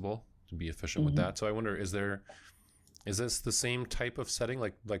possible to be efficient with that. So I wonder, is this the same type of setting?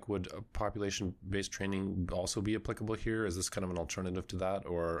 Like would a population-based training also be applicable here? Is this kind of an alternative to that?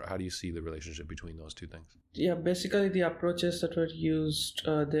 Or how do you see the relationship between those two things? Yeah, basically the approaches that were used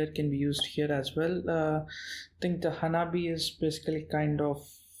there can be used here as well. I think the Hanabi is basically kind of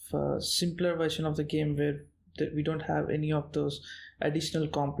a simpler version of the game, where we don't have any of those additional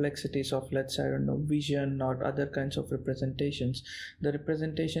complexities of, let's say, I don't know, vision or other kinds of representations. The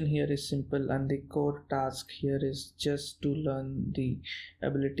representation here is simple, and the core task here is just to learn the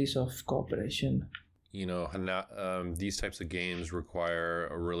abilities of cooperation. You know, these types of games require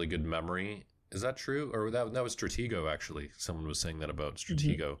a really good memory. Is that true? Or that was Stratego, actually. Someone was saying that about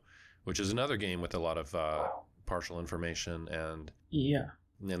Stratego, which is another game with a lot of partial information and... Yeah.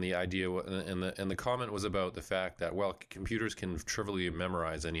 And the idea and the comment was about the fact that, well, computers can trivially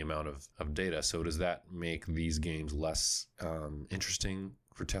memorize any amount of data. So does that make these games less interesting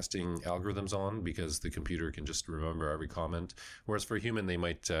for testing algorithms on, because the computer can just remember every comment, whereas for a human they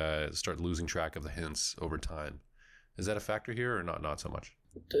might start losing track of the hints over time? Is that a factor here, or not so much?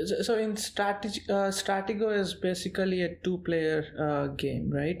 So in Stratego is basically a two-player game,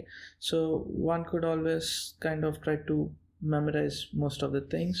 right? So one could always kind of try to memorize most of the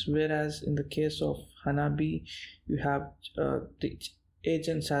things, whereas in the case of Hanabi, you have the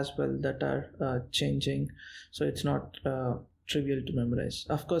agents as well that are changing, so it's not trivial to memorize.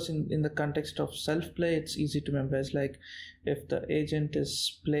 Of course, in the context of self-play, it's easy to memorize. Like if the agent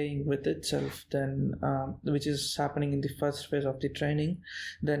is playing with itself, then which is happening in the first phase of the training,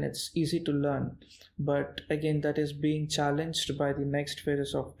 then it's easy to learn. But again, that is being challenged by the next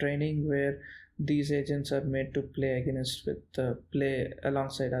phases of training, where these agents are made to play play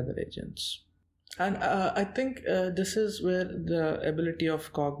alongside other agents. And I think this is where the ability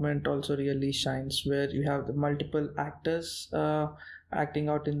of Cogment also really shines, where you have the multiple actors acting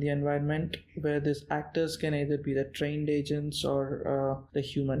out in the environment, where these actors can either be the trained agents or the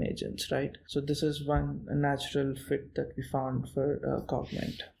human agents, right? So this is one natural fit that we found for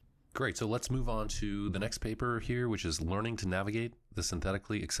Cogment. Great. So let's move on to the next paper here, which is Learning to Navigate the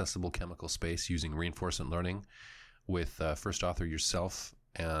Synthetically Accessible Chemical Space Using Reinforcement Learning, with first author yourself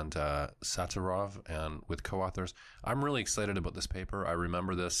and Sattarov, and with co-authors. I'm really excited about this paper. I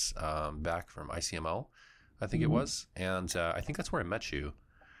remember this back from ICML, I think it was, and I think that's where I met you.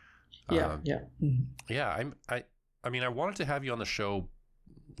 Yeah. I mean, I wanted to have you on the show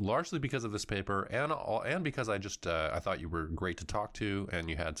largely because of this paper, and because I just I thought you were great to talk to, and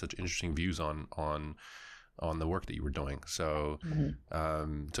you had such interesting views on the work that you were doing. So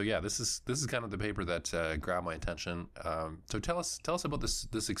so yeah, this is kind of the paper that grabbed my attention. So tell us about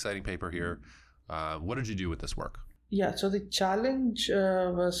this exciting paper here. What did you do with this work? Yeah, so the challenge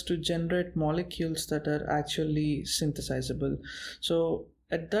was to generate molecules that are actually synthesizable. So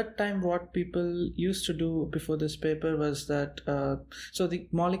at that time, what people used to do before this paper was that so the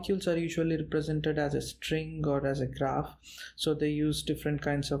molecules are usually represented as a string or as a graph. So they use different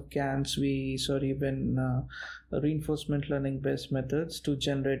kinds of GANs, VEs, or even reinforcement learning based methods to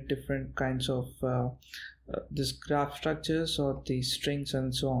generate different kinds of this graph structures or the strings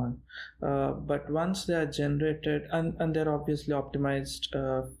and so on. But once they are generated, and they're obviously optimized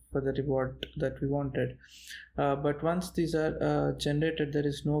for the reward that we wanted, but once these are generated, there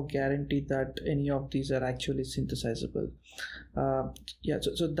is no guarantee that any of these are actually synthesizable.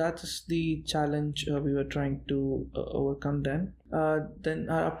 So that is the challenge we were trying to overcome then. Then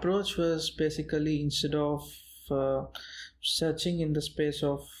our approach was basically, instead of searching in the space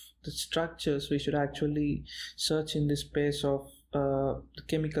of the structures, we should actually search in the space of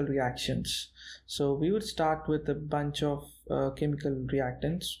chemical reactions. So we would start with a bunch of chemical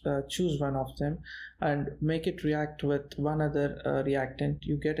reactants, choose one of them and make it react with one other reactant,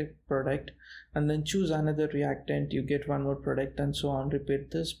 you get a product, and then choose another reactant, you get one more product, and so on.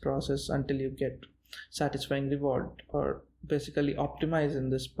 Repeat this process until you get satisfying reward, or basically optimize in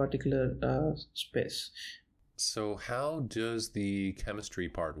this particular space. So how does the chemistry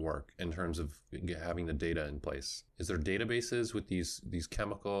part work in terms of having the data in place? Is there databases with these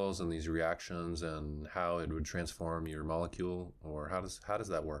chemicals and these reactions and how it would transform your molecule, or how does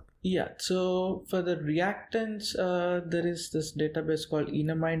that work? Yeah, so for the reactants, there is this database called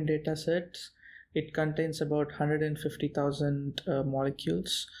Enamine datasets. It contains about 150,000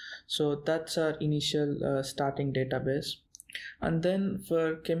 molecules. So that's our initial starting database. And then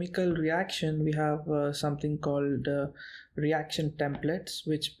for chemical reaction, we have something called reaction templates,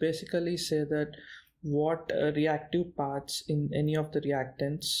 which basically say that what reactive parts in any of the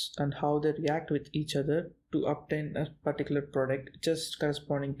reactants and how they react with each other to obtain a particular product just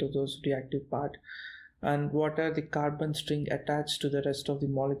corresponding to those reactive part, and what are the carbon string attached to the rest of the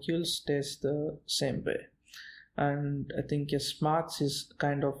molecules stays the same way. And I think SMARTS is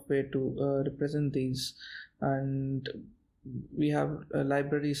kind of way to represent these. And we have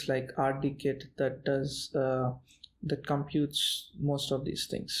libraries like RDKit that does that computes most of these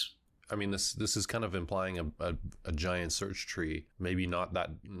things. I mean, this is kind of implying a giant search tree, maybe not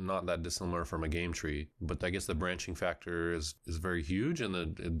that dissimilar from a game tree, but I guess the branching factor is very huge and the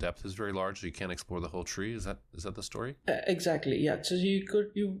depth is very large, so you can't explore the whole tree. Is that the story? Exactly, yeah. So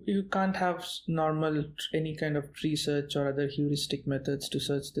you can't have normal any kind of tree search or other heuristic methods to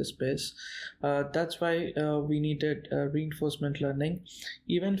search this space. That's why we needed reinforcement learning.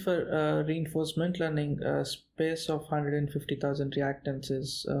 Even for reinforcement learning, space of 150,000 reactants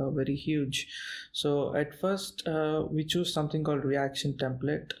is very huge. So at first we choose something called reaction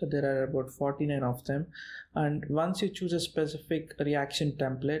template. There are about 49 of them, and once you choose a specific reaction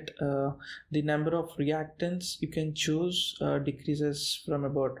template, the number of reactants you can choose decreases from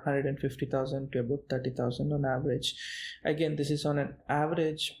about 150,000 to about 30,000 on average. Again, this is on an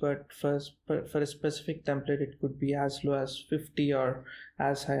average, but for a specific template it could be as low as 50 or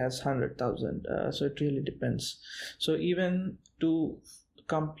as high as 100,000. So it really depends. So even to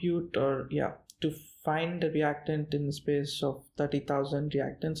compute to find a reactant in the space of 30,000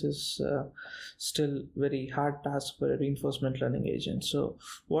 reactants is still very hard task for a reinforcement learning agent. So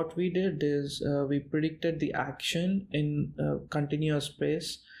what we did is we predicted the action in continuous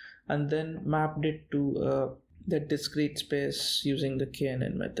space and then mapped it to the discrete space using the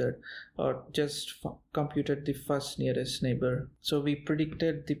KNN method, or just computed the first nearest neighbor. So we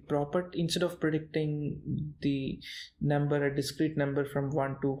predicted the property, instead of predicting the number, a discrete number from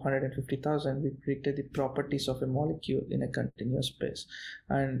 1 to 150,000, we predicted the properties of a molecule in a continuous space,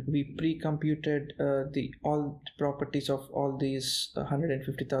 and we pre-computed all the properties of all these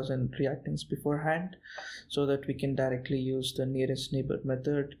 150,000 reactants beforehand, so that we can directly use the nearest neighbor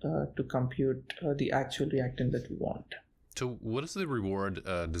method to compute the actual reactant that we want. So what is the reward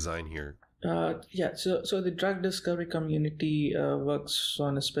design here? So the drug discovery community works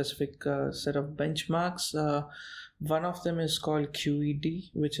on a specific set of benchmarks. One of them is called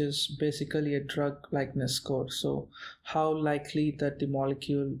QED, which is basically a drug likeness score. So how likely that the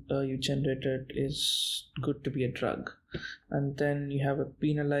molecule you generated is good to be a drug. And then you have a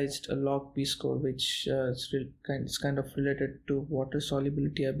penalized log P score, which is kind of related to water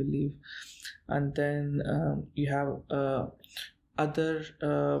solubility, I believe. And then you have other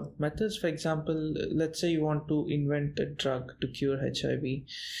methods. For example, let's say you want to invent a drug to cure HIV,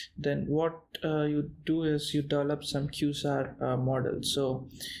 then what you do is you develop some QSAR model. So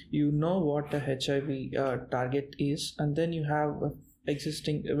you know what a HIV target is, and then you have a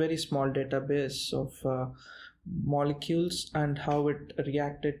very small database of molecules and how it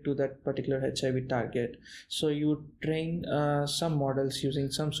reacted to that particular HIV target. So you train some models using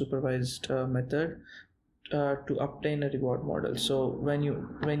some supervised method to obtain a reward model. So when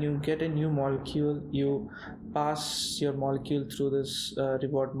you get a new molecule, you pass your molecule through this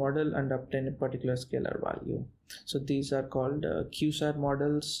reward model and obtain a particular scalar value. So these are called QSAR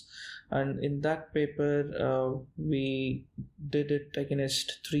models, and in that paper we did it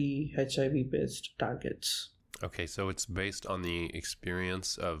against 3 HIV based targets. Okay, so it's based on the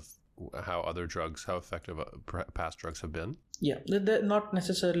experience of how effective past drugs have been? Yeah, they're not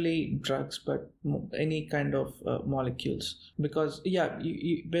necessarily drugs, but any kind of molecules. Because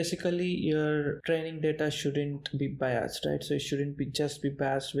basically your training data shouldn't be biased, right? So it shouldn't be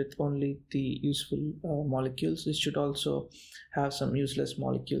biased with only the useful molecules. It should also have some useless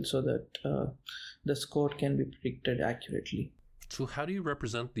molecules so that the score can be predicted accurately. So how do you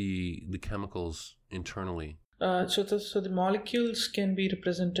represent the chemicals internally? So the molecules can be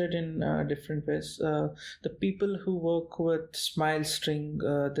represented in different ways. The people who work with SMILE string,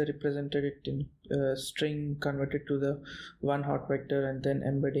 they represented it in string converted to the one hot vector and then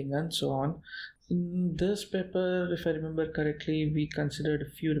embedding and so on. In this paper, if I remember correctly, we considered a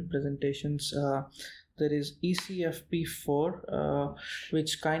few representations. There is ECFP4,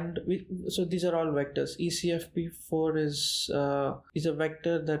 so these are all vectors. ECFP4 is a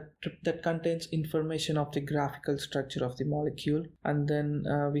vector that contains information of the graphical structure of the molecule, and then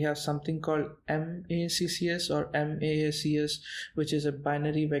we have something called MACCS or MAACS, which is a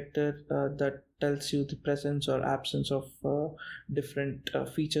binary vector that tells you the presence or absence of different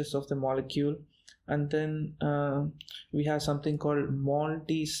features of the molecule. And then we have something called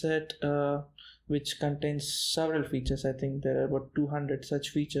MOL-T-set, which contains several features. I think there are about 200 such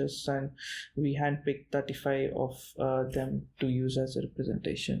features, and we handpicked 35 of them to use as a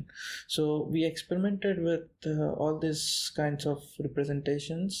representation. So we experimented with all these kinds of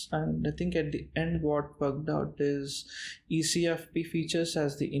representations, and I think at the end what worked out is ECFP features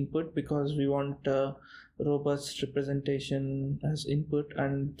as the input, because we want robust representation as input,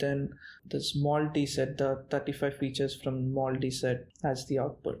 and then the MOL-T-set, the 35 features from MOL-T-set as the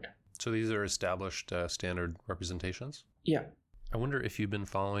output. So these are established standard representations? Yeah. I wonder if you've been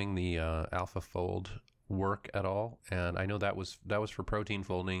following the AlphaFold work at all. And I know that was for protein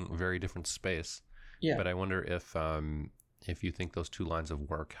folding, very different space. Yeah. But I wonder if you think those two lines of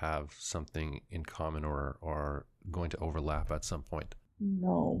work have something in common or going to overlap at some point.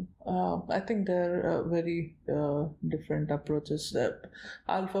 No, I think they're very different approaches.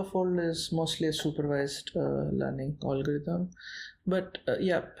 AlphaFold is mostly a supervised learning algorithm, but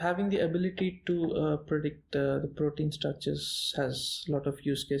having the ability to predict the protein structures has a lot of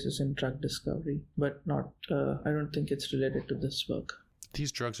use cases in drug discovery, but not. I don't think it's related to this work.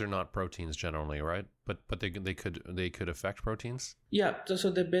 These drugs are not proteins generally, right? But they could affect proteins? Yeah,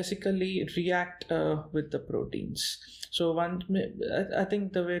 so they basically react with the proteins. So I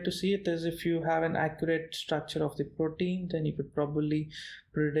think the way to see it is, if you have an accurate structure of the protein, then you could probably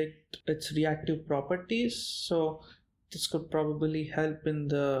predict its reactive properties. So this could probably help in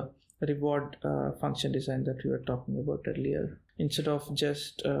the reward function design that we were talking about earlier. Instead of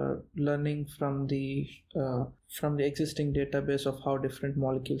just learning from the existing database of how different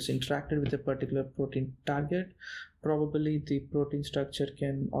molecules interacted with a particular protein target, probably the protein structure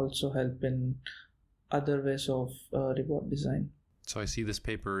can also help in other ways of reward design. So I see this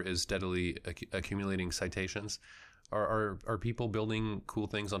paper is steadily accumulating citations. Are people building cool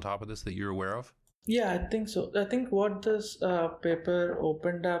things on top of this that you're aware of? Yeah, I think so. I think what this paper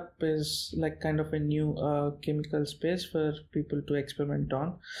opened up is like kind of a new chemical space for people to experiment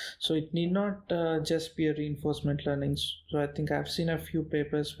on. So it need not just be a reinforcement learning. So I think I've seen a few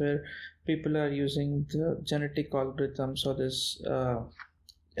papers where people are using the genetic algorithms or this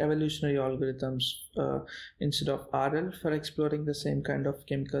evolutionary algorithms instead of RL for exploring the same kind of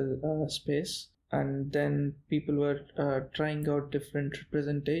chemical space. And then people were trying out different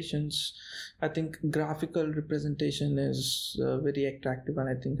representations. I think graphical representation is very attractive, and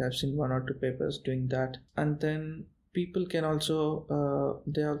I think I've seen 1 or 2 papers doing that. And then people can also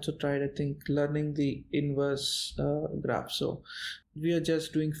they also tried, I think, learning the inverse graph. So we are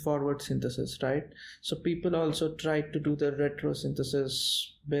just doing forward synthesis, right? So people also tried to do the retro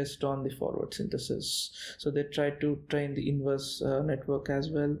synthesis based on the forward synthesis. So they tried to train the inverse network as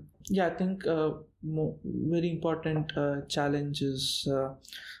well. Yeah, I think very important challenge is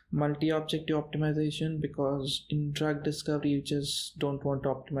multi-objective optimization, because in drug discovery you just don't want to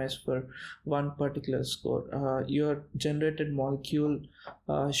optimize for one particular score. Your generated molecule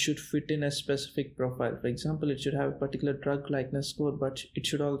should fit in a specific profile. For example, it should have a particular drug likeness score, but it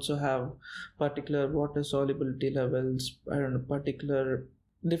should also have particular water solubility levels, I don't know, particular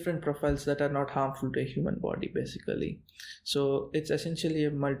different profiles that are not harmful to a human body, basically. So it's essentially a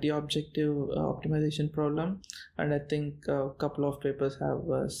multi-objective optimization problem, and I think a couple of papers have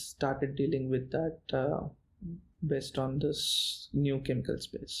started dealing with that based on this new chemical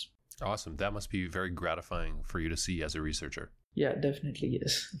space. Awesome. That must be very gratifying for you to see as a researcher. Yeah, definitely,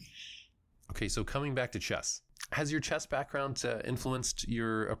 yes. Okay, so coming back to chess, has your chess background influenced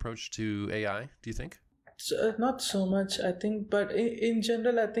your approach to AI, do you think? So, not so much, I think, but in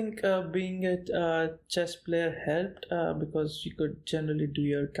general, I think being a chess player helped because you could generally do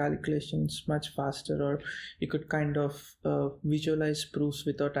your calculations much faster, or you could kind of visualize proofs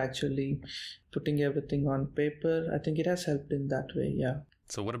without actually putting everything on paper. I think it has helped in that way, yeah.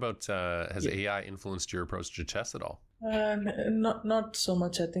 So what about, has AI influenced your approach to chess at all? Not so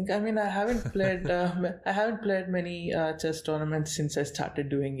much, I think. I mean, I haven't played many chess tournaments since I started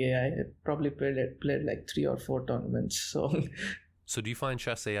doing AI. I probably played like 3 or 4 tournaments. So do you find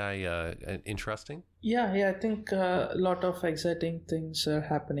chess AI interesting? Yeah, I think a lot of exciting things are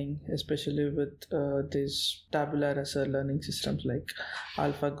happening, especially with these tabular rasa learning systems like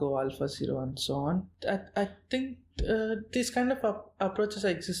AlphaGo, AlphaZero, and so on. I think these kind of approaches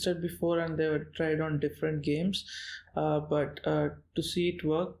existed before, and they were tried on different games. But to see it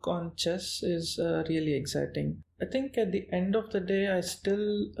work on chess is really exciting. I think at the end of the day, I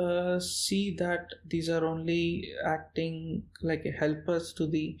still see that these are only acting like helpers to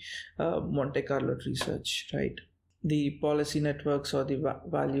the Monte Carlo research, right? The policy networks or the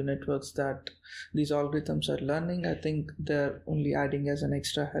value networks that these algorithms are learning, I think they're only adding as an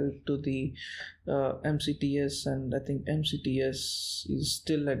extra help to the MCTS, and I think MCTS is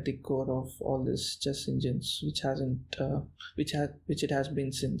still at the core of all these chess engines, which it has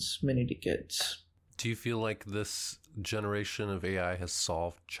been since many decades. Do you feel like this generation of AI has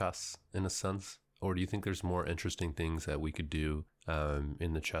solved chess in a sense? Or do you think there's more interesting things that we could do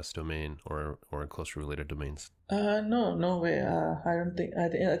in the chess domain or in closely related domains? No way. I don't think.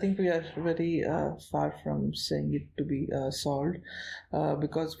 I think we are very far from saying it to be solved,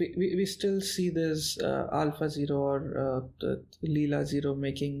 because we still see this AlphaZero or Leela Zero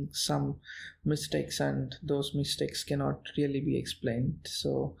making some mistakes, and those mistakes cannot really be explained.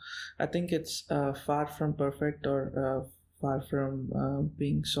 So I think it's far from perfect or far from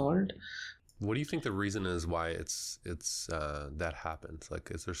being solved. What do you think the reason is why it's that happens? Like,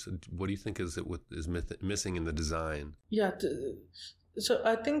 what do you think is missing in the design? Yeah. So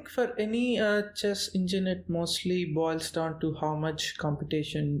I think for any chess engine, it mostly boils down to how much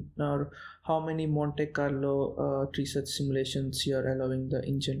computation or how many Monte Carlo research simulations you're allowing the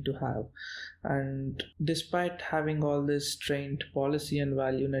engine to have. And despite having all this trained policy and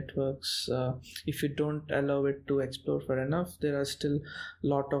value networks, if you don't allow it to explore for enough, there are still a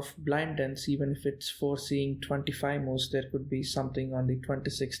lot of blind ends. Even if it's foreseeing 25 moves, there could be something on the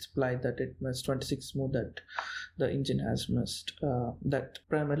 26th ply that it missed, 26th move that the engine has missed. That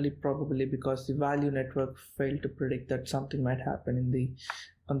primarily probably because the value network failed to predict that something might happen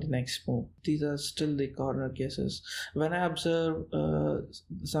on the next move. These are still the corner cases. When I observe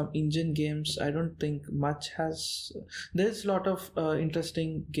some engine games, I don't think much has. There's a lot of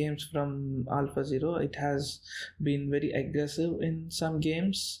interesting games from AlphaZero. It has been very aggressive in some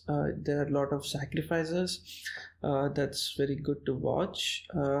games. There are a lot of sacrifices. That's very good to watch,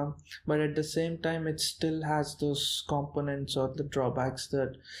 but at the same time it still has those components or the drawbacks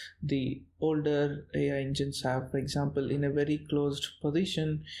that the older AI engines have. For example, in a very closed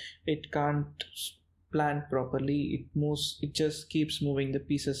position, it can't plan properly. It just keeps moving the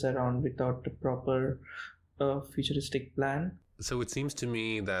pieces around without a proper futuristic plan. So it seems to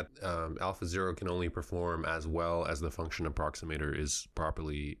me that AlphaZero can only perform as well as the function approximator is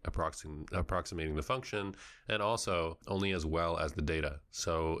properly approximating the function, and also only as well as the data.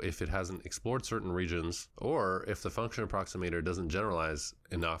 So if it hasn't explored certain regions, or if the function approximator doesn't generalize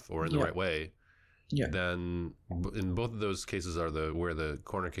enough or in the right way, then in both of those cases are where the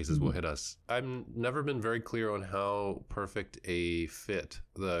corner cases will hit us. I've never been very clear on how perfect a fit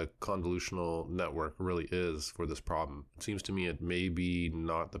the convolutional network really is for this problem. It seems to me it may be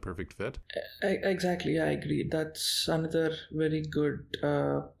not the perfect fit. Exactly, I agree. That's another very good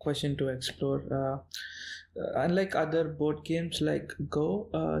question to explore. Unlike other board games like Go,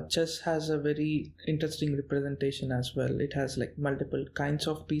 chess has a very interesting representation as well. It has like multiple kinds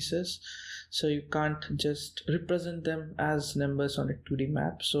of pieces, so you can't just represent them as numbers on a 2D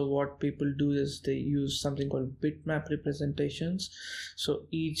map. So what people do is they use something called bitmap representations. So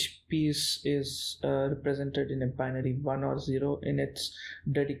each piece is represented in a binary 1 or 0 in its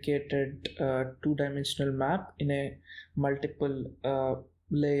dedicated two-dimensional map in a multiple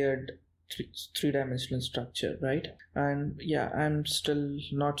layered three-dimensional structure, right? And yeah, I'm still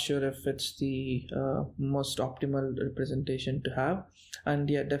not sure if it's the most optimal representation to have. And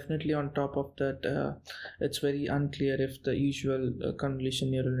yeah, definitely on top of that, it's very unclear if the usual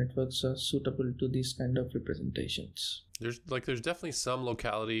convolution neural networks are suitable to these kind of representations. There's definitely some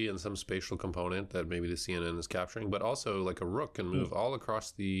locality and some spatial component that maybe the CNN is capturing, but also like a rook can move all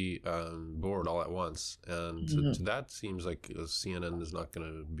across the board all at once, and to that seems like a CNN is not going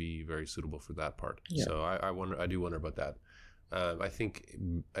to be very suitable for that part. Yeah. So I do wonder about that. I think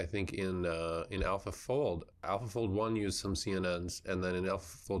in AlphaFold 1 used some CNNs, and then in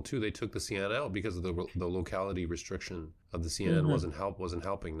AlphaFold 2 they took the CNN out because of the locality restriction of the CNN wasn't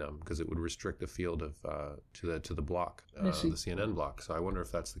helping them, because it would restrict the field of to the block, the CNN block. So I wonder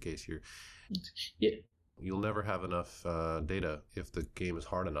if that's the case here. Yeah. You'll never have enough data if the game is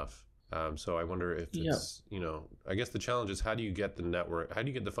hard enough. So I wonder if it's, I guess the challenge is how do you get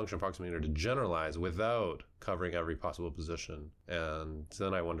the function approximator to generalize without covering every possible position? And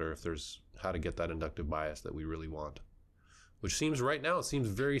then I wonder if there's how to get that inductive bias that we really want, which seems right now, it seems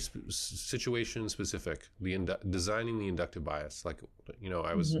very situation specific, designing the inductive bias. Like,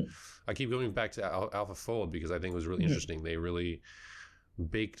 I keep going back to AlphaFold because I think it was really interesting. They really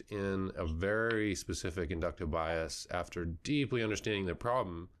baked in a very specific inductive bias after deeply understanding the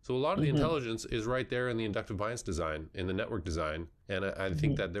problem. So a lot of the intelligence is right there in the inductive bias design, in the network design. And I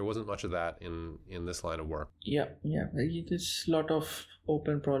think that there wasn't much of that in this line of work. Yeah. There's a lot of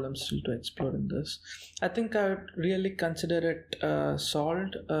open problems still to explore in this. I think I would really consider it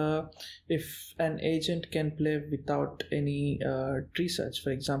solved if an agent can play without any tree search. For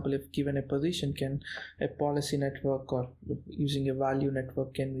example, if given a position, can a policy network or using a value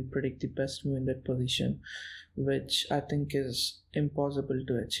network can we predict the best move in that position, which I think is impossible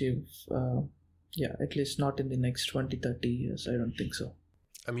to achieve. At least not in the next 20-30 years. I don't think so.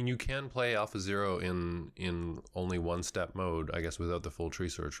 I mean, you can play AlphaZero in only one-step mode, I guess, without the full tree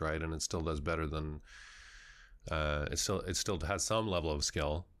search, right? And it still does better than it still has some level of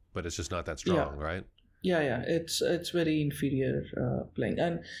skill, but it's just not that strong, right? Yeah. It's very inferior playing,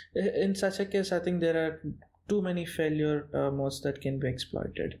 and in such a case, I think there are too many failure modes that can be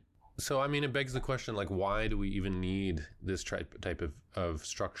exploited. So, I mean, it begs the question, like, why do we even need this type of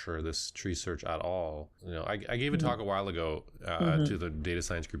structure, this tree search at all? I gave a talk a while ago to the data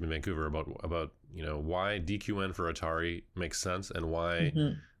science group in Vancouver about why DQN for Atari makes sense and why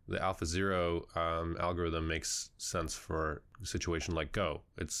the AlphaZero algorithm makes sense for a situation like Go.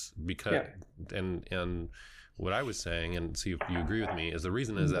 It's because, and what I was saying, and see if you agree with me, is the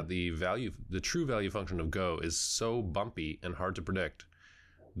reason is that the true value function of Go is so bumpy and hard to predict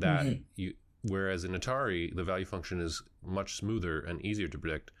that whereas in Atari, the value function is much smoother and easier to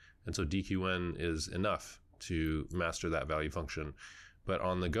predict. And so DQN is enough to master that value function. But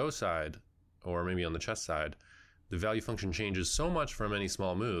on the Go side, or maybe on the chess side, the value function changes so much from any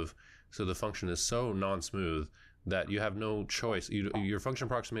small move. So the function is so non-smooth that you have no choice. Your function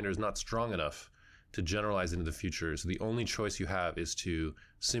approximator is not strong enough to generalize into the future. So the only choice you have is to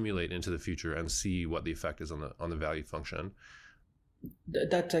simulate into the future and see what the effect is on the value function.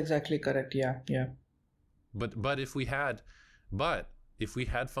 That's exactly correct. Yeah. But if we had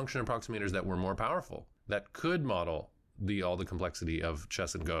function approximators that were more powerful, that could model all the complexity of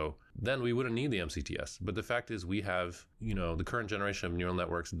chess and Go, then we wouldn't need the MCTS. But the fact is, we have the current generation of neural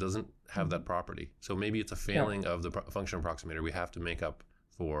networks doesn't have that property. So maybe it's a failing of the function approximator we have to make up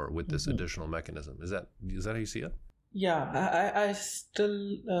for with this additional mechanism. Is that how you see it? Yeah,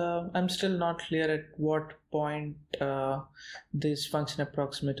 I'm still not clear at what point this function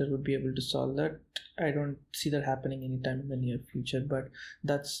approximator would be able to solve that. I don't see that happening anytime in the near future, but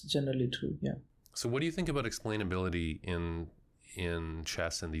that's generally true. Yeah. So what do you think about explainability in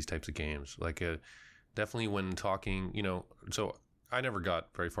chess and these types of games? Like, definitely when talking, so I never got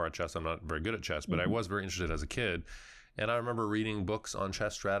very far at chess. I'm not very good at chess, but I was very interested as a kid. And I remember reading books on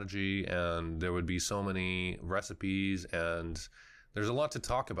chess strategy, and there would be so many recipes, and there's a lot to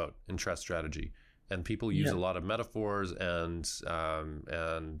talk about in chess strategy. and people use a lot of metaphors, and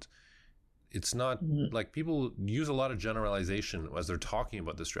it's not like people use a lot of generalization as they're talking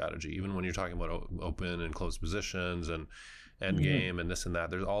about the strategy, even when you're talking about open and closed positions and end game and this and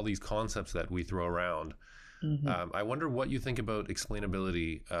that. There's all these concepts that we throw around. I wonder what you think about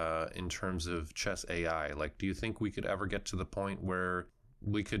explainability in terms of chess AI. Like, do you think we could ever get to the point where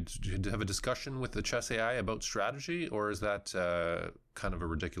we could have a discussion with the chess AI about strategy, or is that kind of a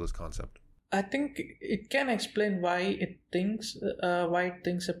ridiculous concept? I think it can explain why it thinks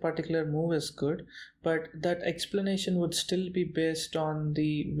a particular move is good, but that explanation would still be based on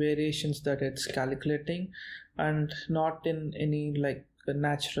the variations that it's calculating, and not in any like a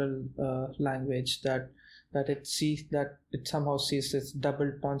natural language that it sees, that it somehow sees its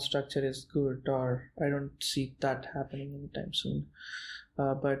double pawn structure is good, or I don't see that happening anytime soon.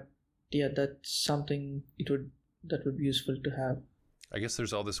 But yeah, that's something that would be useful to have. I guess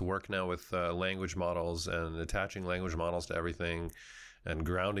there's all this work now with language models and attaching language models to everything and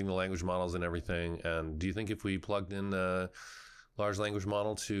grounding the language models and everything. And do you think if we plugged in a large language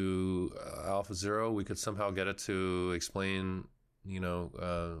model to AlphaZero, we could somehow get it to explain,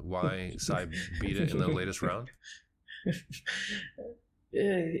 why Sai beat it in the latest round?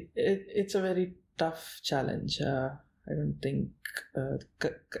 It's a very tough challenge. I don't think the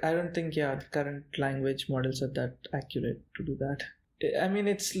current language models are that accurate to do that. I mean,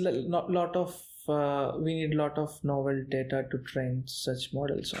 it's not lot of we need a lot of novel data to train such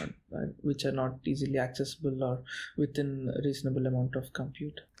models on, which are not easily accessible or within a reasonable amount of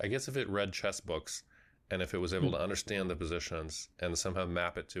compute. I guess if it read chess books and if it was able to understand the positions and somehow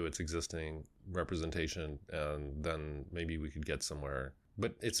map it to its existing representation, and then maybe we could get somewhere.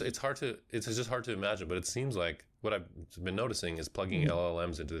 But it's just hard to imagine. But it seems like what I've been noticing is plugging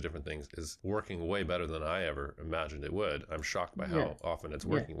LLMs into the different things is working way better than I ever imagined it would. I'm shocked by how often it's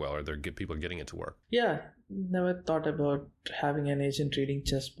working well, or people are getting it to work. Yeah, never thought about having an agent reading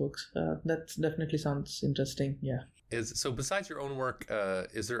chess books. That definitely sounds interesting. Yeah. So besides your own work,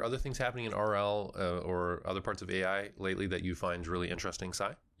 is there other things happening in RL or other parts of AI lately that you find really interesting,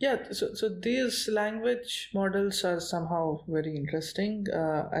 Sai? Yeah, so these language models are somehow very interesting.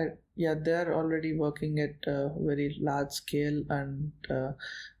 They're already working at a very large scale, and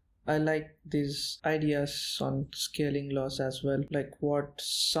I like these ideas on scaling laws as well, like what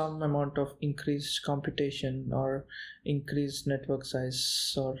some amount of increased computation or increased network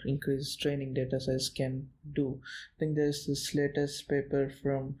size or increased training data size can do. I think there's this latest paper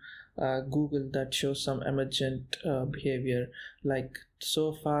from Google that shows some emergent behavior, like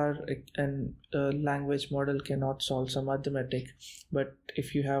so far a language model cannot solve some arithmetic, but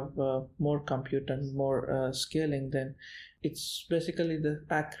if you have more compute and more scaling, then it's basically the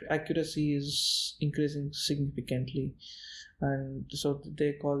accuracy is increasing significantly. And so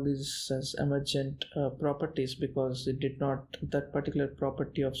they call these as emergent properties, because that particular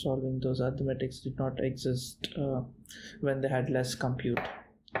property of solving those arithmetics did not exist when they had less compute.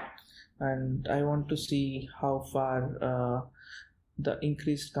 And I want to see how far the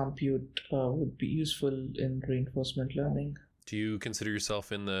increased compute would be useful in reinforcement learning. Do you consider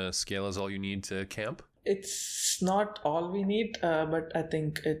yourself in the scale is all you need to camp? It's not all we need, but I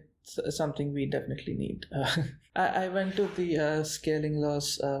think it's something we definitely need. I went to the scaling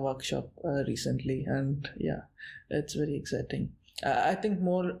laws workshop recently, and yeah, it's very exciting. I think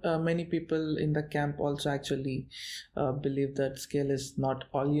many people in the camp also actually believe that scale is not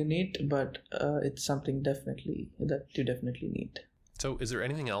all you need, but it's something that you definitely need. So is there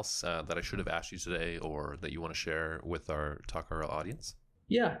anything else that I should have asked you today, or that you want to share with our TalkRL audience?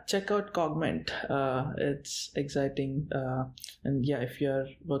 Yeah, check out Cogment. It's exciting. And yeah, if you're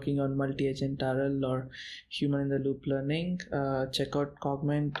working on multi-agent RL or human-in-the-loop learning, check out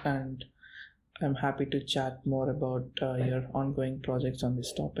Cogment, and I'm happy to chat more about your ongoing projects on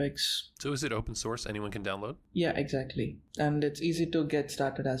these topics. So is it open source? Anyone can download? Yeah, exactly. And it's easy to get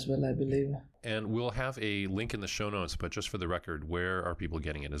started as well, I believe. And we'll have a link in the show notes, but just for the record, where are people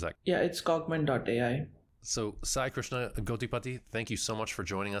getting it? Is that? Yeah, it's cogment.ai. So Sai Krishna Gotipati, thank you so much for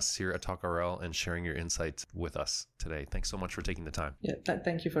joining us here at TalkRL and sharing your insights with us today. Thanks so much for taking the time. Yeah,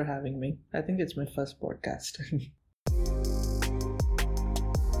 thank you for having me. I think it's my first podcast.